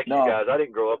 And like you guys, I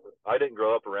didn't grow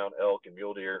up around elk and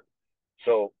mule deer,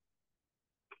 so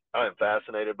I am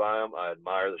fascinated by them. I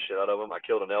admire the shit out of them. I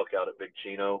killed an elk out at Big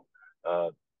Chino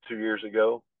 2 years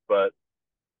ago, but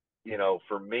you know,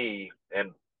 for me,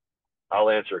 and I'll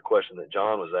answer a question that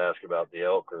John was asked about the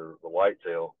elk or the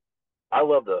whitetail. I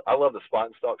love the spot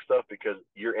and stalk stuff because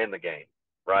you're in the game,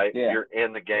 right? Yeah. You're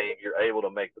in the game. You're able to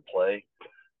make the play.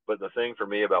 But the thing for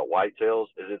me about whitetails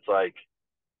is it's like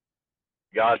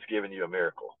God's given you a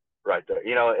miracle right there.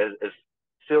 You know, as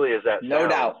silly as that sounds. No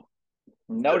doubt.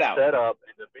 No doubt. Set up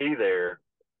and to be there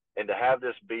and to have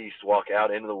this beast walk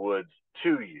out into the woods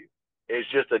to you is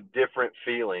just a different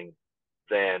feeling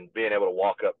than being able to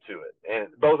walk up to it. And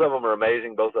both of them are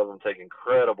amazing. Both of them take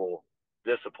incredible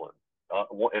discipline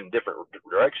in different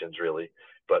directions, really.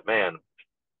 But man,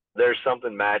 there's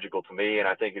something magical to me, and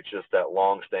I think it's just that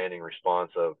long-standing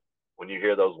response of when you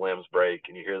hear those limbs break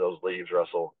and you hear those leaves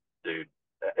rustle, dude.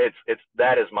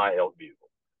 That is my elk bugle.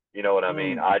 You know what I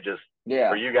mean? I just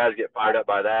for you guys get fired up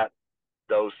by that.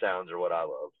 Those sounds are what I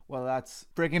love. Well, that's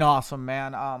freaking awesome,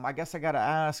 man. I guess I got to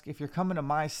ask, if you're coming to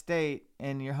my state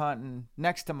and you're hunting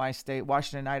next to my state,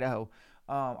 Washington, Idaho,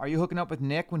 are you hooking up with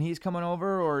Nick when he's coming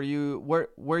over, or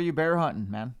where are you bear hunting,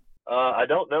 man? I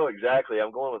don't know exactly.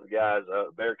 I'm going with the guys,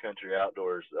 Bear Country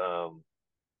Outdoors.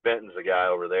 Benton's the guy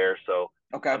over there. So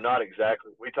I'm not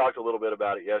exactly, we talked a little bit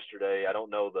about it yesterday. I don't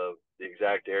know the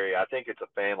exact area. I think it's a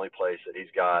family place that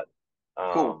he's got.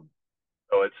 Cool.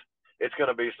 So it's going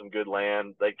to be some good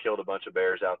land. They killed a bunch of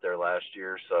bears out there last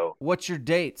year. So what's your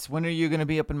dates? When are you going to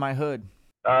be up in my hood?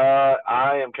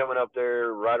 I am coming up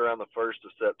there right around the 1st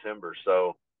of September.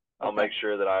 So I'll make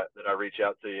sure that I reach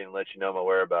out to you and let you know my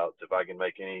whereabouts. If I can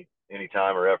make any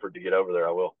time or effort to get over there,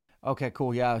 I will. Okay,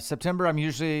 cool. Yeah, September.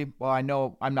 I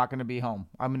know I'm not going to be home.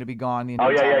 I'm going to be gone. The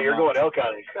yeah. You're going elk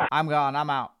hunting. I'm gone. I'm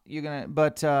out.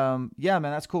 But yeah,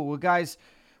 man, that's cool. Well, guys,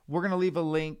 we're going to leave a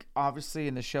link, obviously,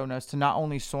 in the show notes to not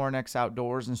only Sorinex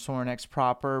Outdoors and Sorinex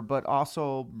proper, but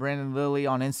also Brandon Lilly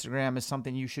on Instagram is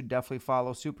something you should definitely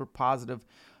follow. Super positive.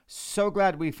 So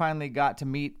glad we finally got to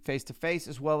meet face-to-face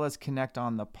as well as connect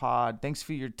on the pod. Thanks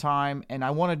for your time, and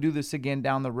I want to do this again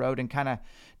down the road and kind of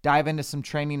dive into some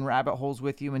training rabbit holes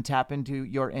with you and tap into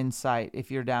your insight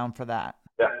if you're down for that.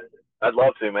 Yeah, I'd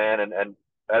love to, man. And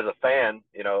as a fan,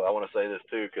 I want to say this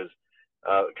too, because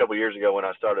a couple of years ago when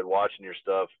I started watching your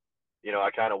stuff, I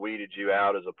kind of weeded you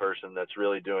out as a person that's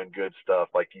really doing good stuff.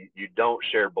 Like you don't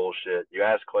share bullshit. You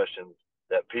ask questions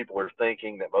that people are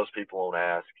thinking that most people won't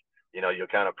ask. You'll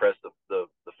kind of press the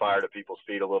fire to people's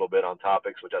feet a little bit on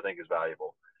topics, which I think is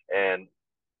valuable. And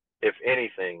if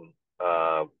anything,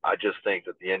 I just think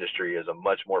that the industry is a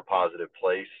much more positive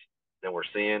place than we're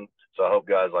seeing. So I hope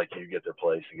guys like you get their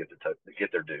place and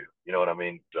get their due. You know what I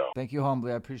mean? So thank you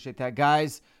humbly. I appreciate that.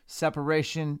 Guys,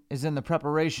 separation is in the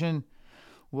preparation.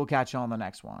 We'll catch you on the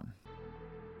next one.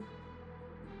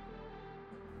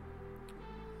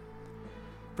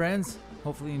 Friends,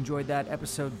 hopefully you enjoyed that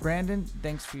episode. Brandon,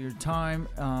 thanks for your time,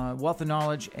 wealth of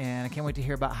knowledge, and I can't wait to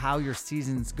hear about how your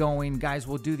season's going. Guys,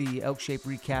 we'll do the Elk Shape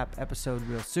recap episode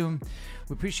real soon.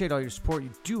 We appreciate all your support.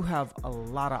 You do have a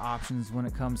lot of options when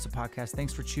it comes to podcasts.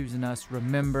 Thanks for choosing us.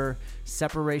 Remember,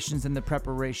 separation's in the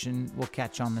preparation. We'll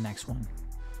catch you on the next one.